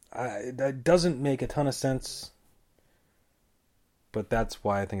 That doesn't make a ton of sense, but that's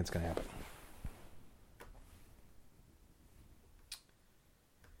why I think it's gonna happen.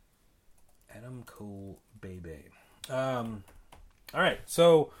 Adam Cole, baby. All right,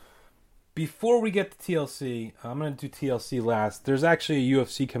 so before we get to TLC, I'm going to do TLC last. There's actually a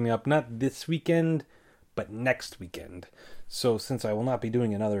UFC coming up, not this weekend, but next weekend. So since I will not be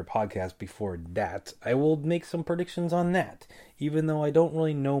doing another podcast before that, I will make some predictions on that, even though I don't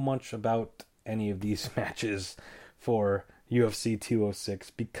really know much about any of these matches for UFC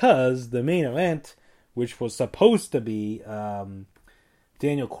 206, because the main event, which was supposed to be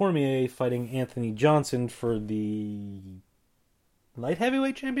Daniel Cormier fighting Anthony Johnson for the light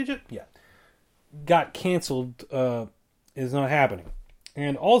heavyweight championship, got canceled, is not happening.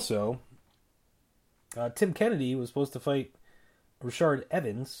 And also, Tim Kennedy was supposed to fight Rashard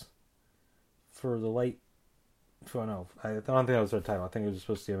Evans for the light... I don't think that was their title. I think it was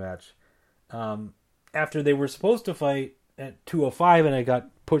supposed to be a match. After they were supposed to fight at 205, and it got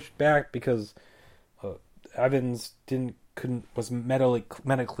pushed back because Evans was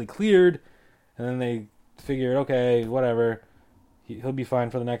medically cleared, and then they figured, okay, whatever, he'll be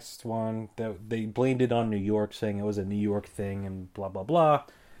fine for the next one. That they blamed it on New York, saying it was a New York thing and blah blah blah.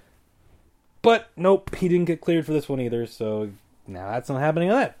 But nope, he didn't get cleared for this one either, so now that's not happening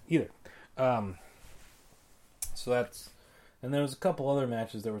on that either. So that's... And there was a couple other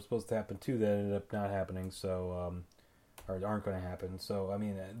matches that were supposed to happen too that ended up not happening, so or aren't going to happen. So I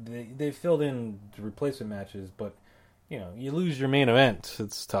mean, they filled in the replacement matches, but you lose your main event.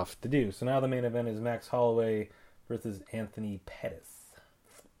 It's tough to do. So now the main event is Max Holloway versus Anthony Pettis.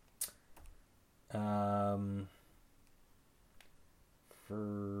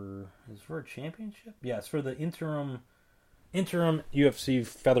 For a championship? Yeah, it's for the interim UFC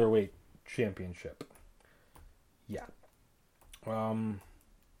featherweight championship. Yeah.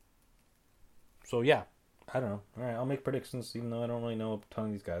 So yeah, I don't know. All right, I'll make predictions, even though I don't really know a ton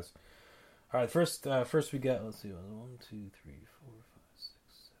of these guys. All right, first we got, let's see, 1, 2, 3, 4, 5, 6,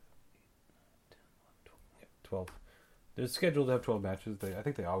 7, 8, 9, 10, 11, 12. Yeah, 12. They're scheduled to have 12 matches. I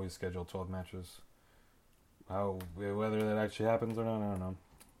think they always schedule 12 matches. Whether that actually happens or not, I don't know.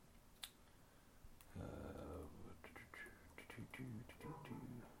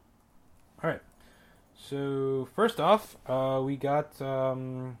 All right. So first off, we got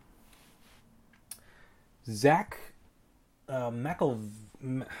Zach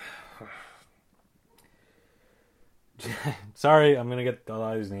Sorry, I'm gonna get a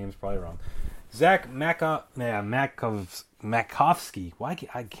lot of these names probably wrong. Zach Makovsky. Why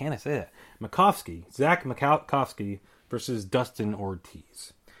can't I say that? Zach Makovsky versus Dustin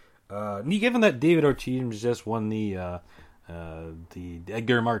Ortiz. Given that David Ortiz just won the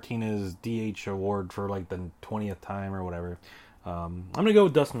Edgar Martinez DH award for like the 20th time or whatever, I'm gonna go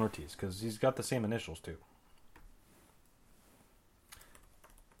with Dustin Ortiz because he's got the same initials too.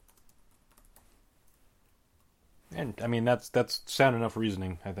 And I mean that's sound enough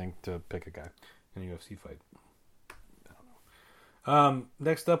reasoning, I think, to pick a guy in a UFC fight. I don't know.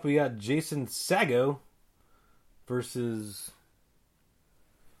 Next up we got Jason Sago versus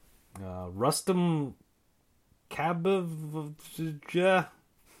Rustam Kabilov.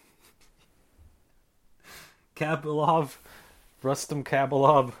 Rustam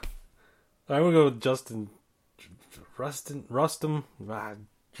Kabilov. I'm gonna go with Rustam.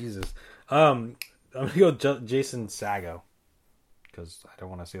 Jesus. I'm gonna go with Jason Sago because I don't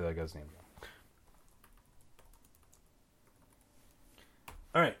want to say that guy's name again.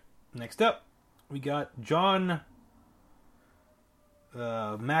 All right. Next up, we got John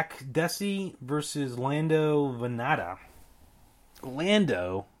Makdessi versus Lando Venata.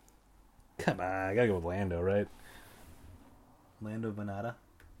 Lando? Come on, I gotta go with Lando, right? Lando Venata?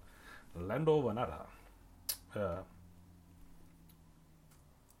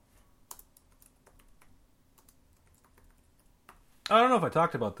 I don't know if I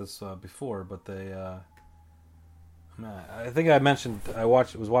talked about this before, but I think I mentioned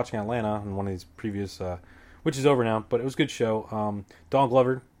was watching Atlanta in one of these previous, which is over now, but it was a good show. Don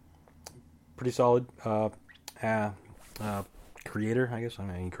Glover, pretty solid creator, I guess. I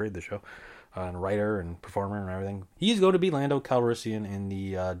mean, he created the show, and writer and performer and everything. He's going to be Lando Calrissian in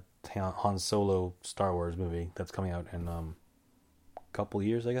the Han Solo Star Wars movie that's coming out in a couple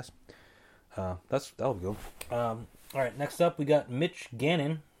years, I guess. That'll be good. All right, next up we got Mitch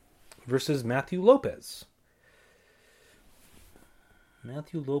Gannon versus Matthew Lopez.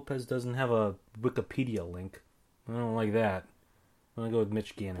 Matthew Lopez doesn't have a Wikipedia link. I don't like that. I'm gonna go with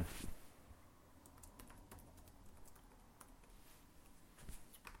Mitch Gannon.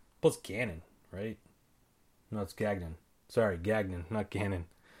 Plus Gannon, right? No, it's Gagnon. Sorry, Gagnon, not Gannon.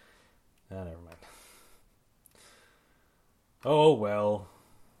 Never mind. Oh well.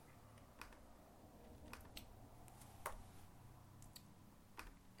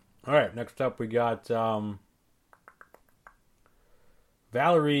 All right, next up we got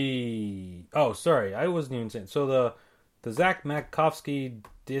Valerie. Oh, sorry, I wasn't even saying. So the Zach Makovsky,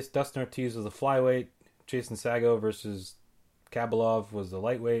 Dustin Ortiz was the flyweight. Jason Sago versus Kabilov was the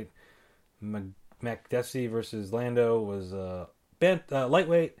lightweight. Makdessi versus Lando was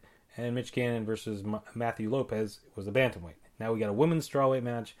lightweight, and Mitch Gannon versus Matthew Lopez was the bantamweight. Now we got a women's strawweight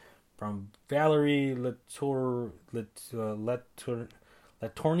match from Valerie Latornio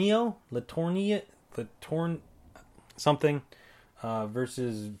something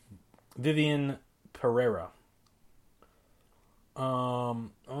versus Vivian Pereira. I'm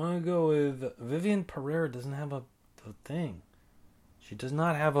gonna go with Vivian Pereira. Doesn't have a thing. She does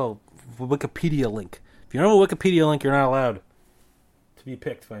not have a Wikipedia link. If you don't have a Wikipedia link, you're not allowed to be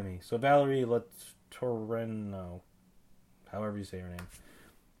picked by me. So Valerie Latornio, however you say her name.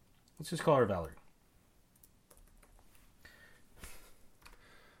 Let's just call her Valerie.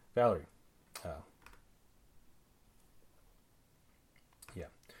 Valerie. Yeah.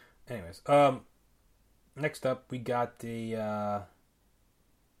 Anyways, next up we got the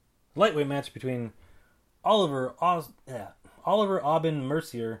lightweight match between Oliver Aubin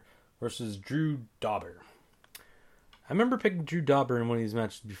Mercier versus Drew Dober. I remember picking Drew Dober in one of these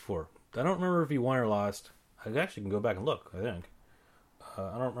matches before. I don't remember if he won or lost. I actually can go back and look, I think.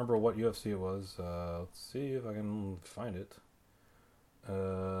 I don't remember what UFC it was. Let's see if I can find it.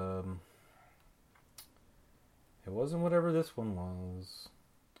 It wasn't whatever this one was.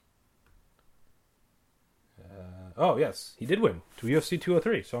 Oh yes, he did win to UFC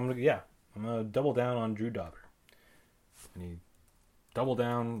 203. So I'm gonna double down on Drew Dober, and he double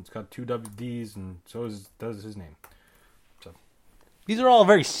down. It's got 2 WDs, and does his name. So these are all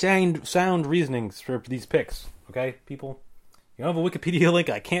very sound reasonings for these picks. Okay, people, you don't have a Wikipedia link.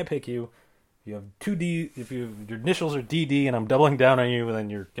 I can't pick you. You have 2D. If your initials are DD, and I'm doubling down on you, then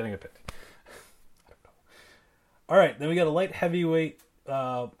you're getting a pick. I don't know. All right, then we got a light heavyweight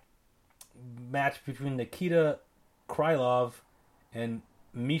match between Nikita Krylov and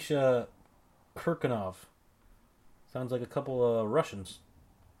Misha Kirkunov. Sounds like a couple of Russians,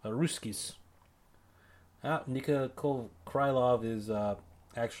 Ruskis. Nikita Krylov is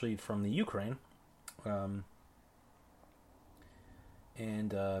actually from the Ukraine, and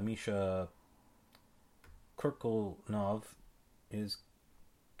Misha Kirkunov is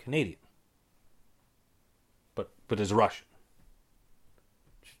Canadian, but is Russian.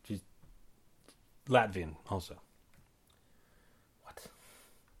 She's Latvian also. What?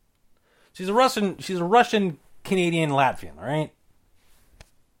 She's a Russian Canadian Latvian, all right?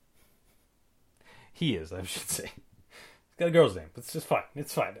 He is, I should say. He's got a girl's name. It's just fine.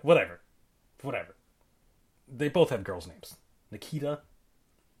 It's fine. Whatever. They both have girls' names. Nikita,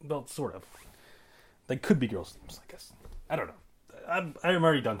 well, sort of. They could be girls' names, I guess. I don't know. I'm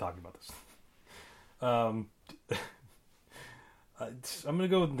already done talking about this. I'm gonna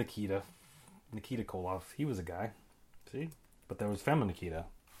go with Nikita Koloff. He was a guy. See? But there was Femme Nikita.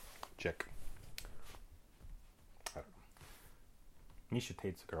 Chick. I don't know. Misha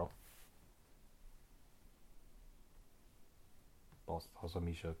Tate's a girl. Also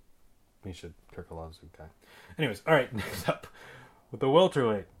Misha Kirkolov's a guy. Anyways, alright, next up. With the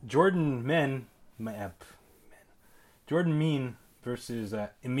welterweight, Jordan Mein versus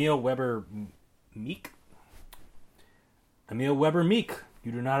Emil Weber Meek. Emil Weber Meek.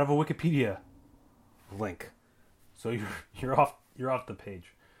 You do not have a Wikipedia link, so you're off the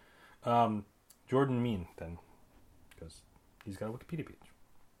page. Jordan Mein then, because he's got a Wikipedia page.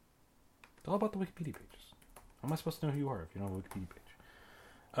 It's all about the Wikipedia pages. How am I supposed to know who you are if you don't have a Wikipedia page?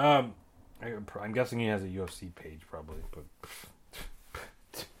 I'm guessing he has a UFC page probably, but.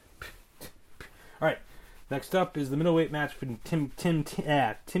 All right. Next up is the middleweight match between Tim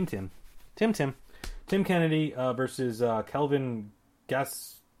Kennedy versus Kelvin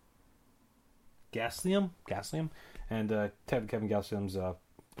Gastelum, and Kevin Gastelum's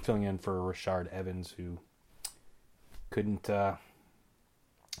filling in for Rashard Evans, who couldn't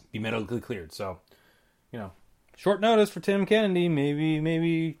be medically cleared. So, short notice for Tim Kennedy.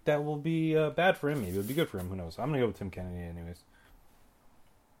 Maybe that will be bad for him. Maybe it'll be good for him. Who knows? I'm gonna go with Tim Kennedy anyways.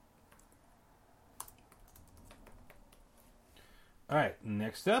 All right,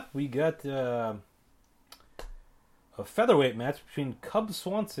 next up we got a featherweight match between Cub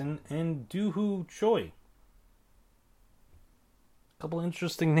Swanson and Doohoo Choi. A couple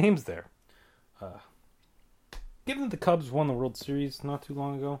interesting names there. Given that the Cubs won the World Series not too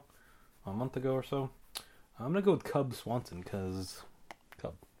long ago, a month ago or so, I'm gonna go with Cub Swanson because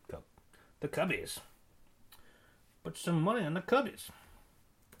the Cubbies. Put some money on the Cubbies.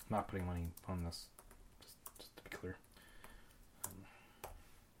 I'm not putting money on this, just to be clear.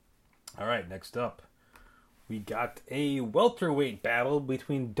 All right, next up, we got a welterweight battle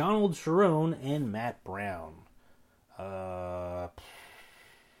between Donald Cerrone and Matt Brown. I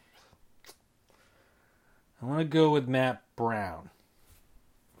want to go with Matt Brown.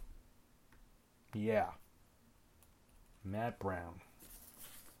 Yeah. Matt Brown.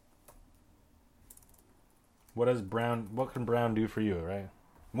 What can Brown do for you, right?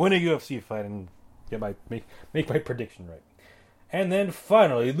 Win a UFC fight and make my prediction right. And then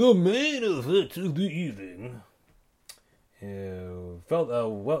finally, the main event of the evening.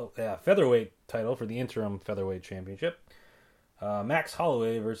 Featherweight title for the interim featherweight championship. Max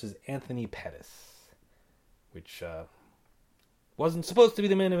Holloway versus Anthony Pettis, which wasn't supposed to be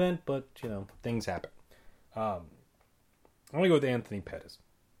the main event, but things happen. I'm gonna go with Anthony Pettis.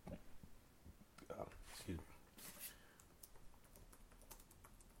 Excuse me.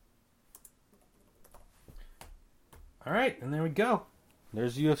 All right, and there we go.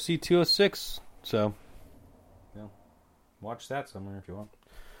 There's UFC 206. So, watch that somewhere if you want.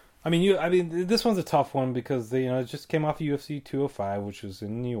 I mean, this one's a tough one because it just came off of UFC 205, which was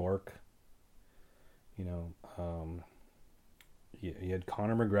in New York. You had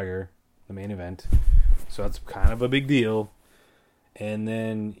Conor McGregor, the main event, so that's kind of a big deal. And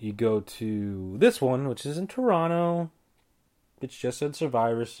then you go to this one, which is in Toronto. it's just a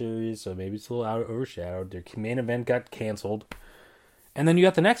Survivor Series, so maybe it's a little overshadowed. Their main event got canceled. And then you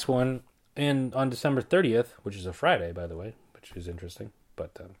got the next one on December 30th, which is a Friday, by the way, which is interesting.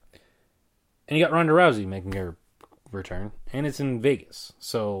 But and you got Ronda Rousey making her return, and it's in Vegas.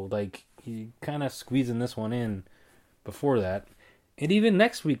 So, like, you kind of squeezing this one in before that. And even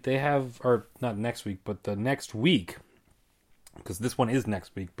next week they have, or not next week, but the next week, because this one is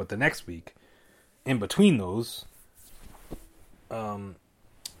next week, but the next week, in between those,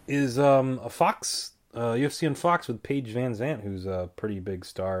 is a Fox, UFC on Fox with Paige Van Zandt, who's a pretty big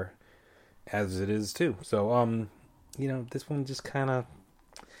star, as it is too. So, this one just kind of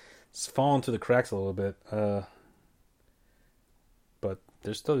falling through the cracks a little bit. But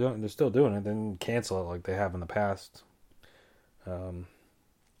they're still doing it. They didn't cancel it like they have in the past. But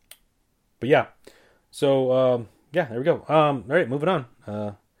yeah, so there we go. All right, moving on.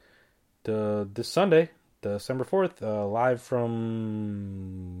 This Sunday, December 4th, live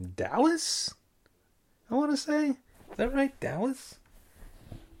from Dallas. I want to say, is that right, Dallas?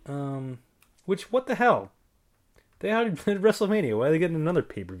 What the hell? They had WrestleMania. Why are they getting another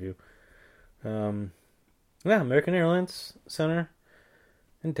pay-per-view? American Airlines Center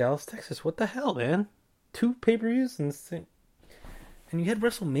in Dallas, Texas. What the hell, man? 2 pay-per-views and you had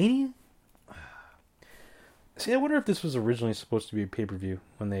WrestleMania? See, I wonder if this was originally supposed to be a pay-per-view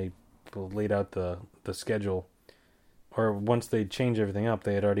when they laid out the schedule. Or once they changed everything up,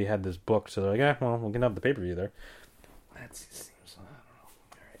 they had already had this book. So they're like, we'll get up the pay-per-view there. That seems, I don't know.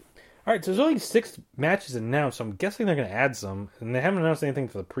 All right, so there's only 6 matches announced. So I'm guessing they're going to add some. And they haven't announced anything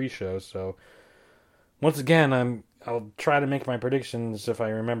for the pre-show. So once again, I'll try to make my predictions if I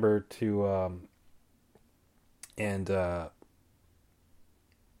remember to...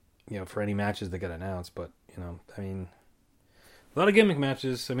 for any matches that get announced, but, a lot of gimmick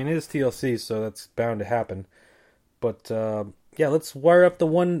matches. It is TLC, so that's bound to happen. But, let's wire up the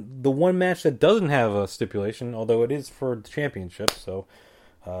one match that doesn't have a stipulation, although it is for the championship, so,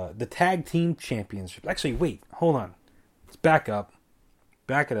 the Tag Team Championship. Actually, wait, hold on. Let's back up.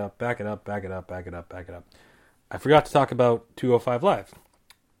 Back it up. I forgot to talk about 205 Live.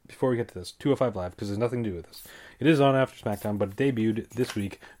 Before we get to this, 205 Live, because there's nothing to do with this. It is on after SmackDown, but it debuted this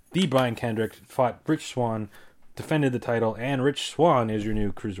week. The Brian Kendrick fought Rich Swann, defended the title, and Rich Swann is your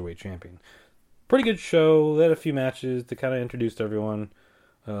new Cruiserweight champion. Pretty good show. They had a few matches that kind of introduced everyone.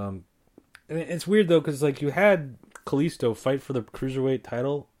 It's weird, though, because you had Kalisto fight for the Cruiserweight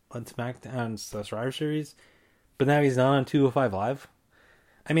title on SmackDown Survivor Series, but now he's not on 205 Live.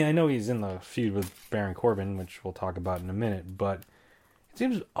 I know he's in the feud with Baron Corbin, which we'll talk about in a minute, but it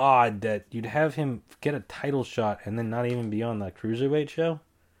seems odd that you'd have him get a title shot and then not even be on the Cruiserweight show.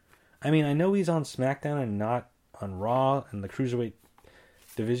 I know he's on SmackDown and not on Raw, and the Cruiserweight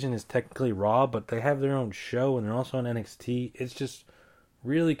division is technically Raw, but they have their own show and they're also on NXT. It's just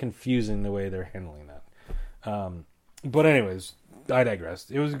really confusing the way they're handling that. But anyways, I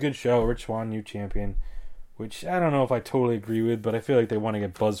digress. It was a good show. Rich Swann, new champion, which I don't know if I totally agree with, but I feel like they want to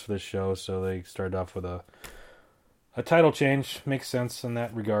get buzz for this show, so they started off with a title change. Makes sense in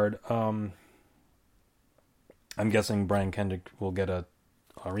that regard. I'm guessing Brian Kendrick will get a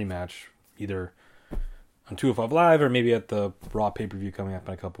rematch either on 205 Live or maybe at the Raw pay-per-view coming up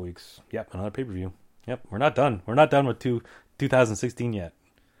in a couple weeks. Yep, another pay-per-view. Yep, we're not done. We're not done with 2016 yet.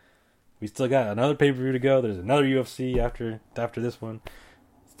 We still got another pay-per-view to go. There's another UFC after this one.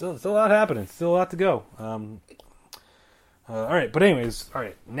 Still a lot happening. Still a lot to go. All right, but anyways, all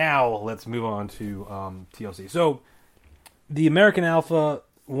right. Now let's move on to TLC. So the American Alpha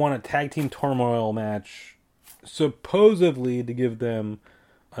won a tag team turmoil match, supposedly to give them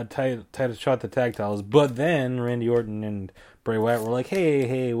a title shot at the tag titles, but then Randy Orton and Bray Wyatt were like,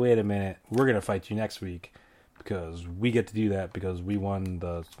 hey, wait a minute, we're going to fight you next week, because we get to do that because we won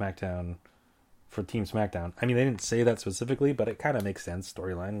the SmackDown for Team SmackDown. They didn't say that specifically, but it kind of makes sense,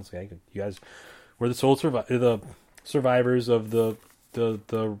 storyline. It's like, you guys were the sole survivors of the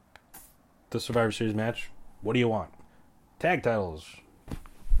Survivor Series match. What do you want? Tag titles.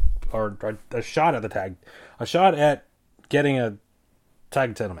 Or a shot at getting a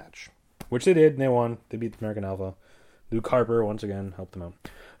tag title match, which they did, and they won. They beat the American Alpha. Luke Harper once again helped them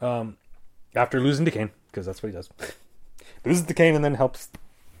out after losing to Kane, because that's what he does. Loses to Kane and then helps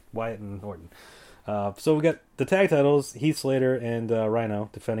Wyatt and Orton. So we got the tag titles: Heath Slater and Rhino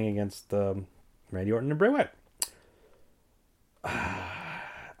defending against Randy Orton and Bray Wyatt.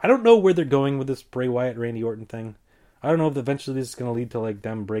 I don't know where they're going with this Bray Wyatt Randy Orton thing. I don't know if eventually this is going to lead to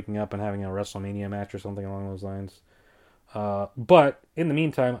them breaking up and having a WrestleMania match or something along those lines. But in the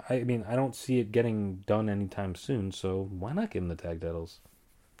meantime, I don't see it getting done anytime soon, so why not give them the tag titles?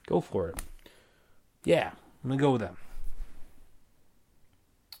 Go for it. Yeah, I'm going to go with them.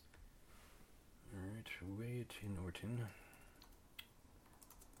 imagine.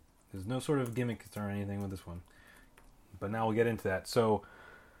 There's no sort of gimmick or anything with this one. But now we'll get into that. So,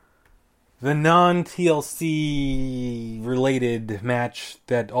 the non-TLC related match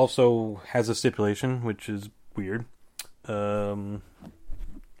that also has a stipulation, which is weird. Well,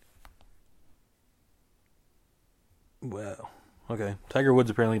 okay. Tiger Woods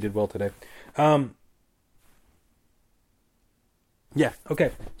apparently did well today. Yeah,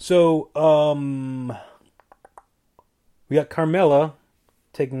 okay. So, we got Carmella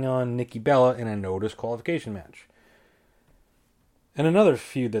taking on Nikki Bella in a no disqualification match. And another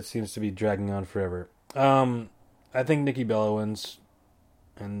feud that seems to be dragging on forever. I think Nikki Bella wins,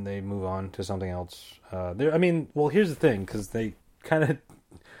 and they move on to something else. Here's the thing, because I kind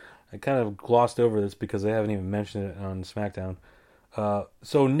of glossed over this because they haven't even mentioned it on SmackDown.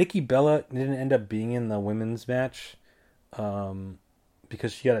 So Nikki Bella didn't end up being in the women's match,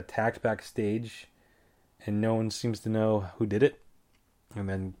 because she got attacked backstage, and no one seems to know who did it. And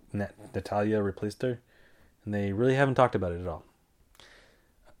then Natalya replaced her, and they really haven't talked about it at all.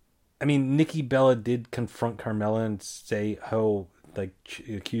 I mean, Nikki Bella did confront Carmella and say how,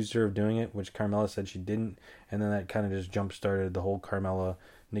 she accused her of doing it, which Carmella said she didn't, and then that kind of just jump-started the whole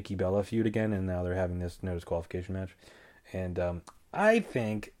Carmella-Nikki Bella feud again, and now they're having this no disqualification match. And I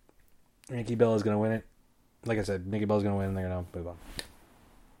think Nikki Bella's going to win it. Like I said, Nikki Bella's going to win, and they're going to move on.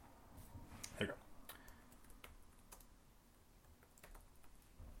 There you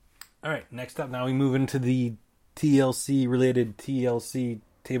go. Alright, next up, now we move into the TLC-related TLC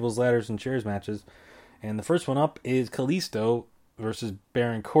tables, ladders, and chairs matches. And the first one up is Kalisto versus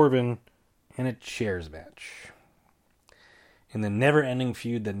Baron Corbin in a chairs match. In the never-ending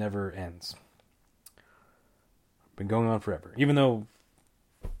feud that never ends. Been going on forever. Even though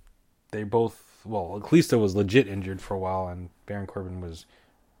they both... Well, Kalisto was legit injured for a while, and Baron Corbin was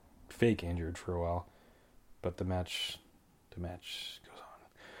fake injured for a while. But the match goes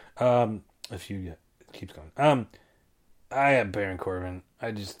on. The feud keeps going. I have Baron Corbin.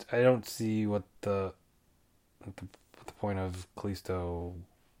 I don't see what the point of Kalisto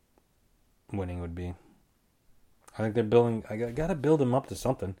winning would be. I think they're building... I gotta build him up to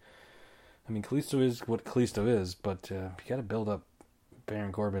something. I mean, Kalisto is what Kalisto is, but you gotta build up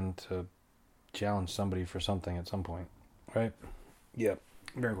Baron Corbin to challenge somebody for something at some point. Right? Yeah.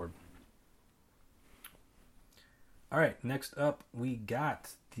 Baron Corbin. Alright, next up we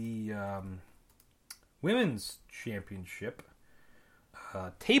got the Women's Championship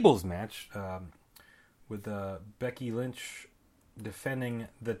tables match with Becky Lynch defending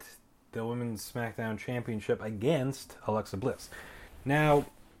the Women's SmackDown Championship against Alexa Bliss. Now,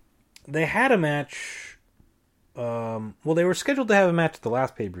 they had a match... they were scheduled to have a match at the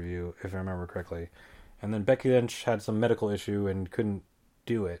last pay-per-view, if I remember correctly. And then Becky Lynch had some medical issue and couldn't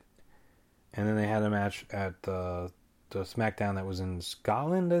do it. And then they had a match at the SmackDown that was in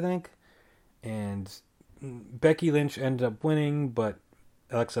Scotland, I think. And Becky Lynch ended up winning, but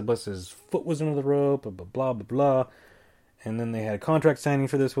Alexa Bliss's foot was under the rope, blah, blah, blah, blah, blah. And then they had a contract signing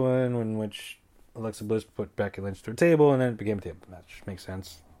for this one, in which Alexa Bliss put Becky Lynch through a table, and then it became a table match. Makes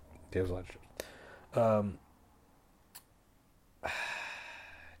sense. Tables match.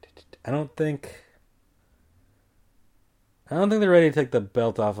 I don't think they're ready to take the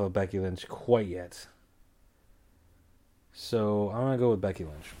belt off of Becky Lynch quite yet. So I'm gonna go with Becky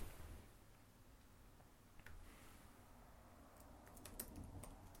Lynch.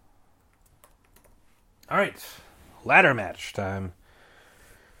 Alright, ladder match time.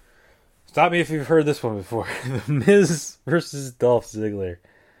 Stop me if you've heard this one before. The Miz versus Dolph Ziggler.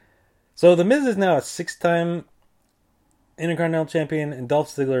 So The Miz is now a 6-time Intercontinental Champion, and Dolph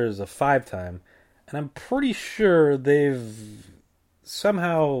Ziggler is a 5-time. And I'm pretty sure they've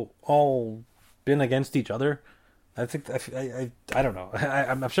somehow all been against each other. I think, I don't know.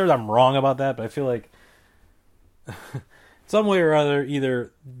 I'm sure I'm wrong about that, but I feel like some way or other,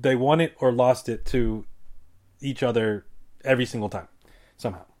 either they won it or lost it to each other every single time.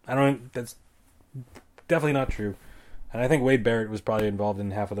 Somehow. That's definitely not true. And I think Wade Barrett was probably involved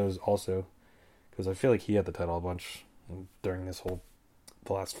in half of those also. Because I feel like he had the title a bunch during the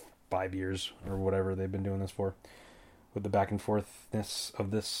last 5 years or whatever they've been doing this for. With the back and forthness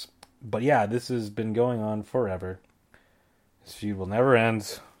of this. But yeah, this has been going on forever. This feud will never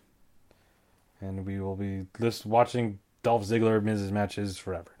end. And we will be just watching Dolph Ziggler Miz's matches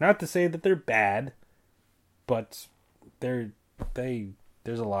forever. Not to say that they're bad, but there's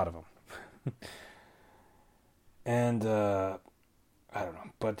a lot of them. And I don't know.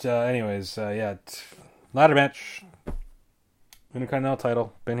 But anyways, ladder match. Intercontinental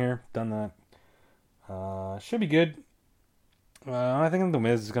title. Been here, done that. Should be good. I think The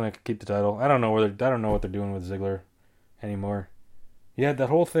Miz is gonna keep the title. I don't know what they're doing with Ziggler. anymore. You had that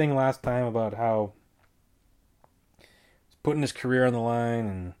whole thing last time about how he's putting his career on the line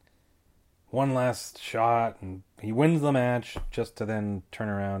and one last shot, and he wins the match just to then turn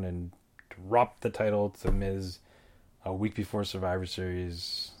around and drop the title to Miz a week before Survivor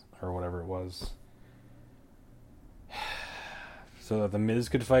Series or whatever it was, so that the Miz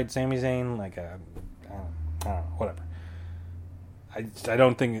could fight Sami Zayn. Like, I don't know, whatever. I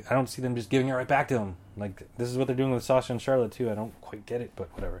don't see them just giving it right back to him. Like, this is what they're doing with Sasha and Charlotte too. I don't quite get it,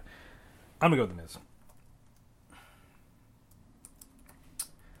 but whatever. I'm gonna go with the Miz.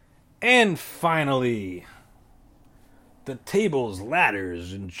 And finally, the Tables,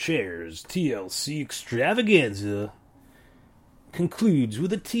 Ladders, and Chairs TLC Extravaganza concludes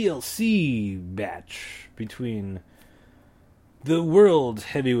with a TLC match between the World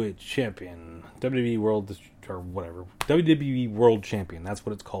Heavyweight Champion, WWE World, or whatever, WWE World Champion, that's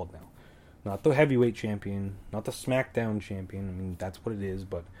what it's called now. Not the Heavyweight Champion, not the SmackDown Champion, I mean, that's what it is,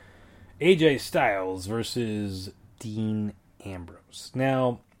 but AJ Styles versus Dean Ambrose.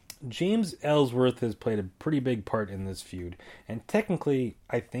 Now, James Ellsworth has played a pretty big part in this feud, and technically,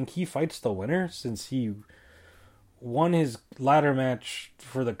 I think he fights the winner since he won his ladder match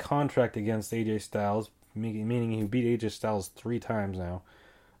for the contract against AJ Styles, meaning he beat AJ Styles 3 times now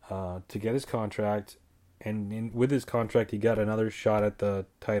to get his contract, and with his contract, he got another shot at the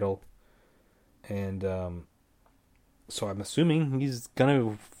title, and so I'm assuming he's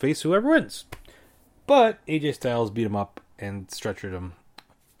gonna face whoever wins. But AJ Styles beat him up and stretchered him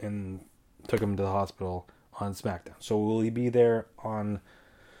and took him to the hospital on SmackDown. So will he be there on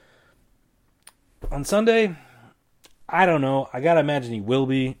Sunday? I don't know. I gotta imagine he will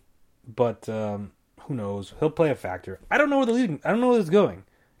be, but who knows? He'll play a factor. I don't know where they're leading. I don't know where it's going.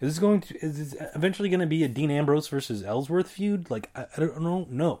 Is this eventually going to be a Dean Ambrose versus Ellsworth feud? Like, I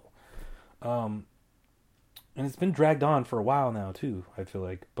don't know. And it's been dragged on for a while now too, I feel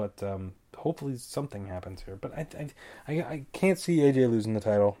like. But hopefully something happens here. But I can't see AJ losing the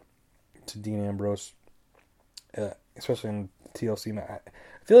title to Dean Ambrose, especially in TLC. I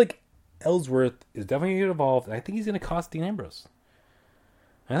feel like Ellsworth is definitely going to get involved, and I think he's going to cost Dean Ambrose.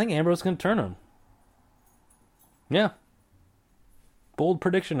 I think Ambrose is going to turn him. Yeah. Bold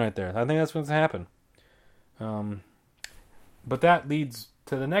prediction right there. I think that's what's going to happen. But that leads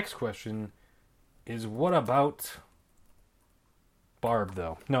to the next question, is what about Barb,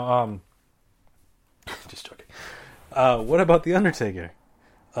 though? No, just joking. What about The Undertaker?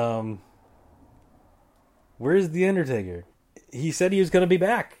 Where's The Undertaker? He said he was going to be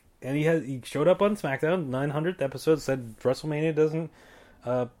back, and he showed up on SmackDown, 900th episode, said WrestleMania doesn't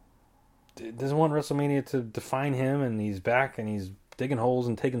want WrestleMania to define him, and he's back, and he's digging holes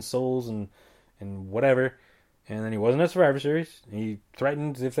and taking souls and whatever. And then he wasn't at Survivor Series. He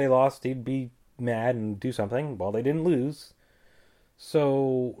threatened if they lost, he'd be mad and do something. Well, they didn't lose.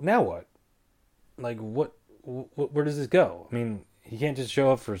 So now what? Like, what? Where does this go? I mean, he can't just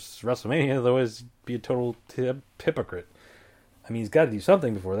show up for WrestleMania, otherwise be a total hypocrite. I mean, he's got to do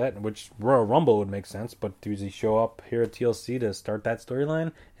something before that, which Royal Rumble would make sense. But does he show up here at TLC to start that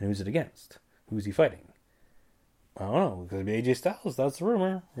storyline? And who's it against? Who's he fighting? I don't know. Because AJ Styles, that's the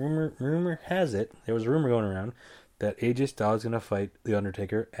rumor. Rumor has it, there was a rumor going around that AJ Styles is going to fight The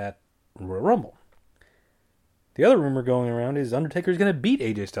Undertaker at Royal Rumble. The other rumor going around is Undertaker is going to beat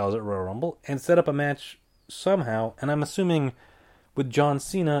AJ Styles at Royal Rumble and set up a match somehow, and I'm assuming with John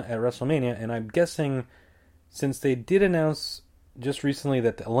Cena at WrestleMania, and I'm guessing since they did announce just recently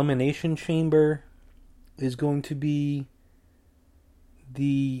that the Elimination Chamber is going to be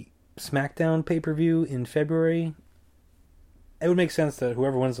the SmackDown pay-per-view in February, it would make sense that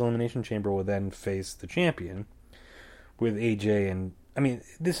whoever wins the Elimination Chamber will then face the champion with AJ. And I mean,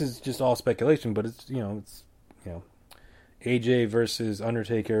 this is just all speculation, but it's AJ versus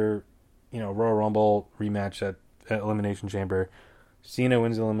Undertaker, Royal Rumble rematch at Elimination Chamber. Cena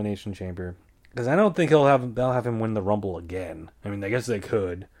wins the Elimination Chamber, because I don't think they'll have him win the Rumble again. I mean, I guess they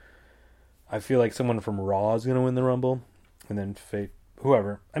could. I feel like someone from Raw is going to win the Rumble, and then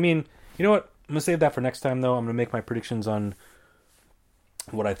whoever. I mean, you know what? I'm going to save that for next time, though. I'm going to make my predictions on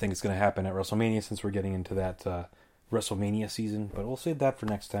what I think is going to happen at WrestleMania, since we're getting into that WrestleMania season. But we'll save that for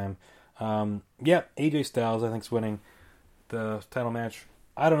next time. AJ Styles, I think, is winning the title match.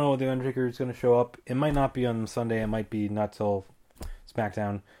 I don't know when The Undertaker is going to show up. It might not be on Sunday. It might be not till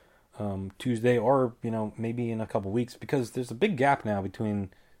SmackDown Tuesday, or maybe in a couple weeks, because there's a big gap now between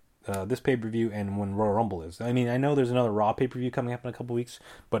this pay-per-view and when Royal Rumble is. I mean, I know there's another Raw pay-per-view coming up in a couple weeks,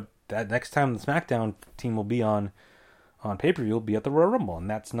 but that next time the SmackDown team will be on pay-per-view will be at the Royal Rumble, and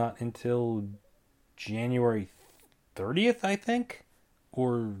that's not until January 30th, I think,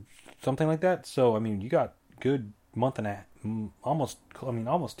 or something like that. So, I mean, you got good month and almost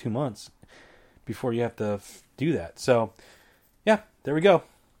 2 months before you have to do that. So, yeah, there we go.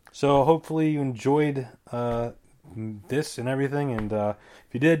 So hopefully you enjoyed this and everything. And if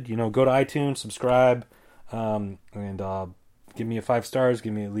you did, go to iTunes, subscribe, and give me a 5 stars.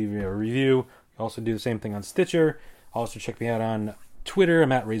 Leave me a review. Also do the same thing on Stitcher. Also check me out on Twitter.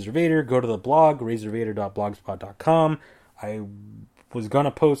 I'm at RazorVader. Go to the blog, razorvader.blogspot.com. I was going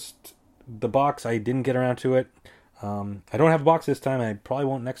to post the box. I didn't get around to it. I don't have a box this time. I probably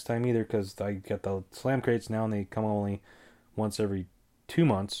won't next time either because I get the slam crates now and they come only once every 2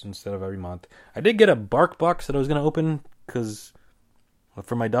 months instead of every month. I did get a bark box that I was going to open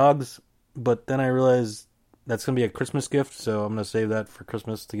for my dogs, but then I realized that's going to be a Christmas gift, so I'm going to save that for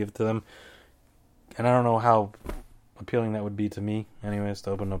Christmas to give to them. And I don't know how appealing that would be to me, anyways,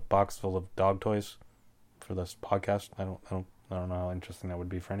 to open a box full of dog toys for this podcast. I don't know how interesting that would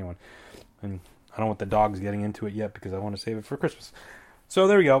be for anyone. And I don't want the dogs getting into it yet because I want to save it for Christmas. So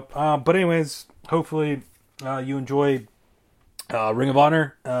there we go. But anyways, hopefully you enjoy Ring of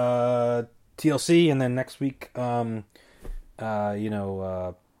Honor, TLC, and then next week, UFC.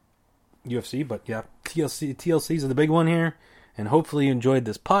 But yeah, TLC's the big one here. And hopefully you enjoyed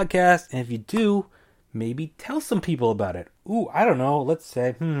this podcast. And if you do, maybe tell some people about it. Ooh, I don't know. Let's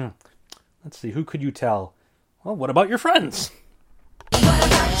say, let's see, who could you tell? Well, what about your friends?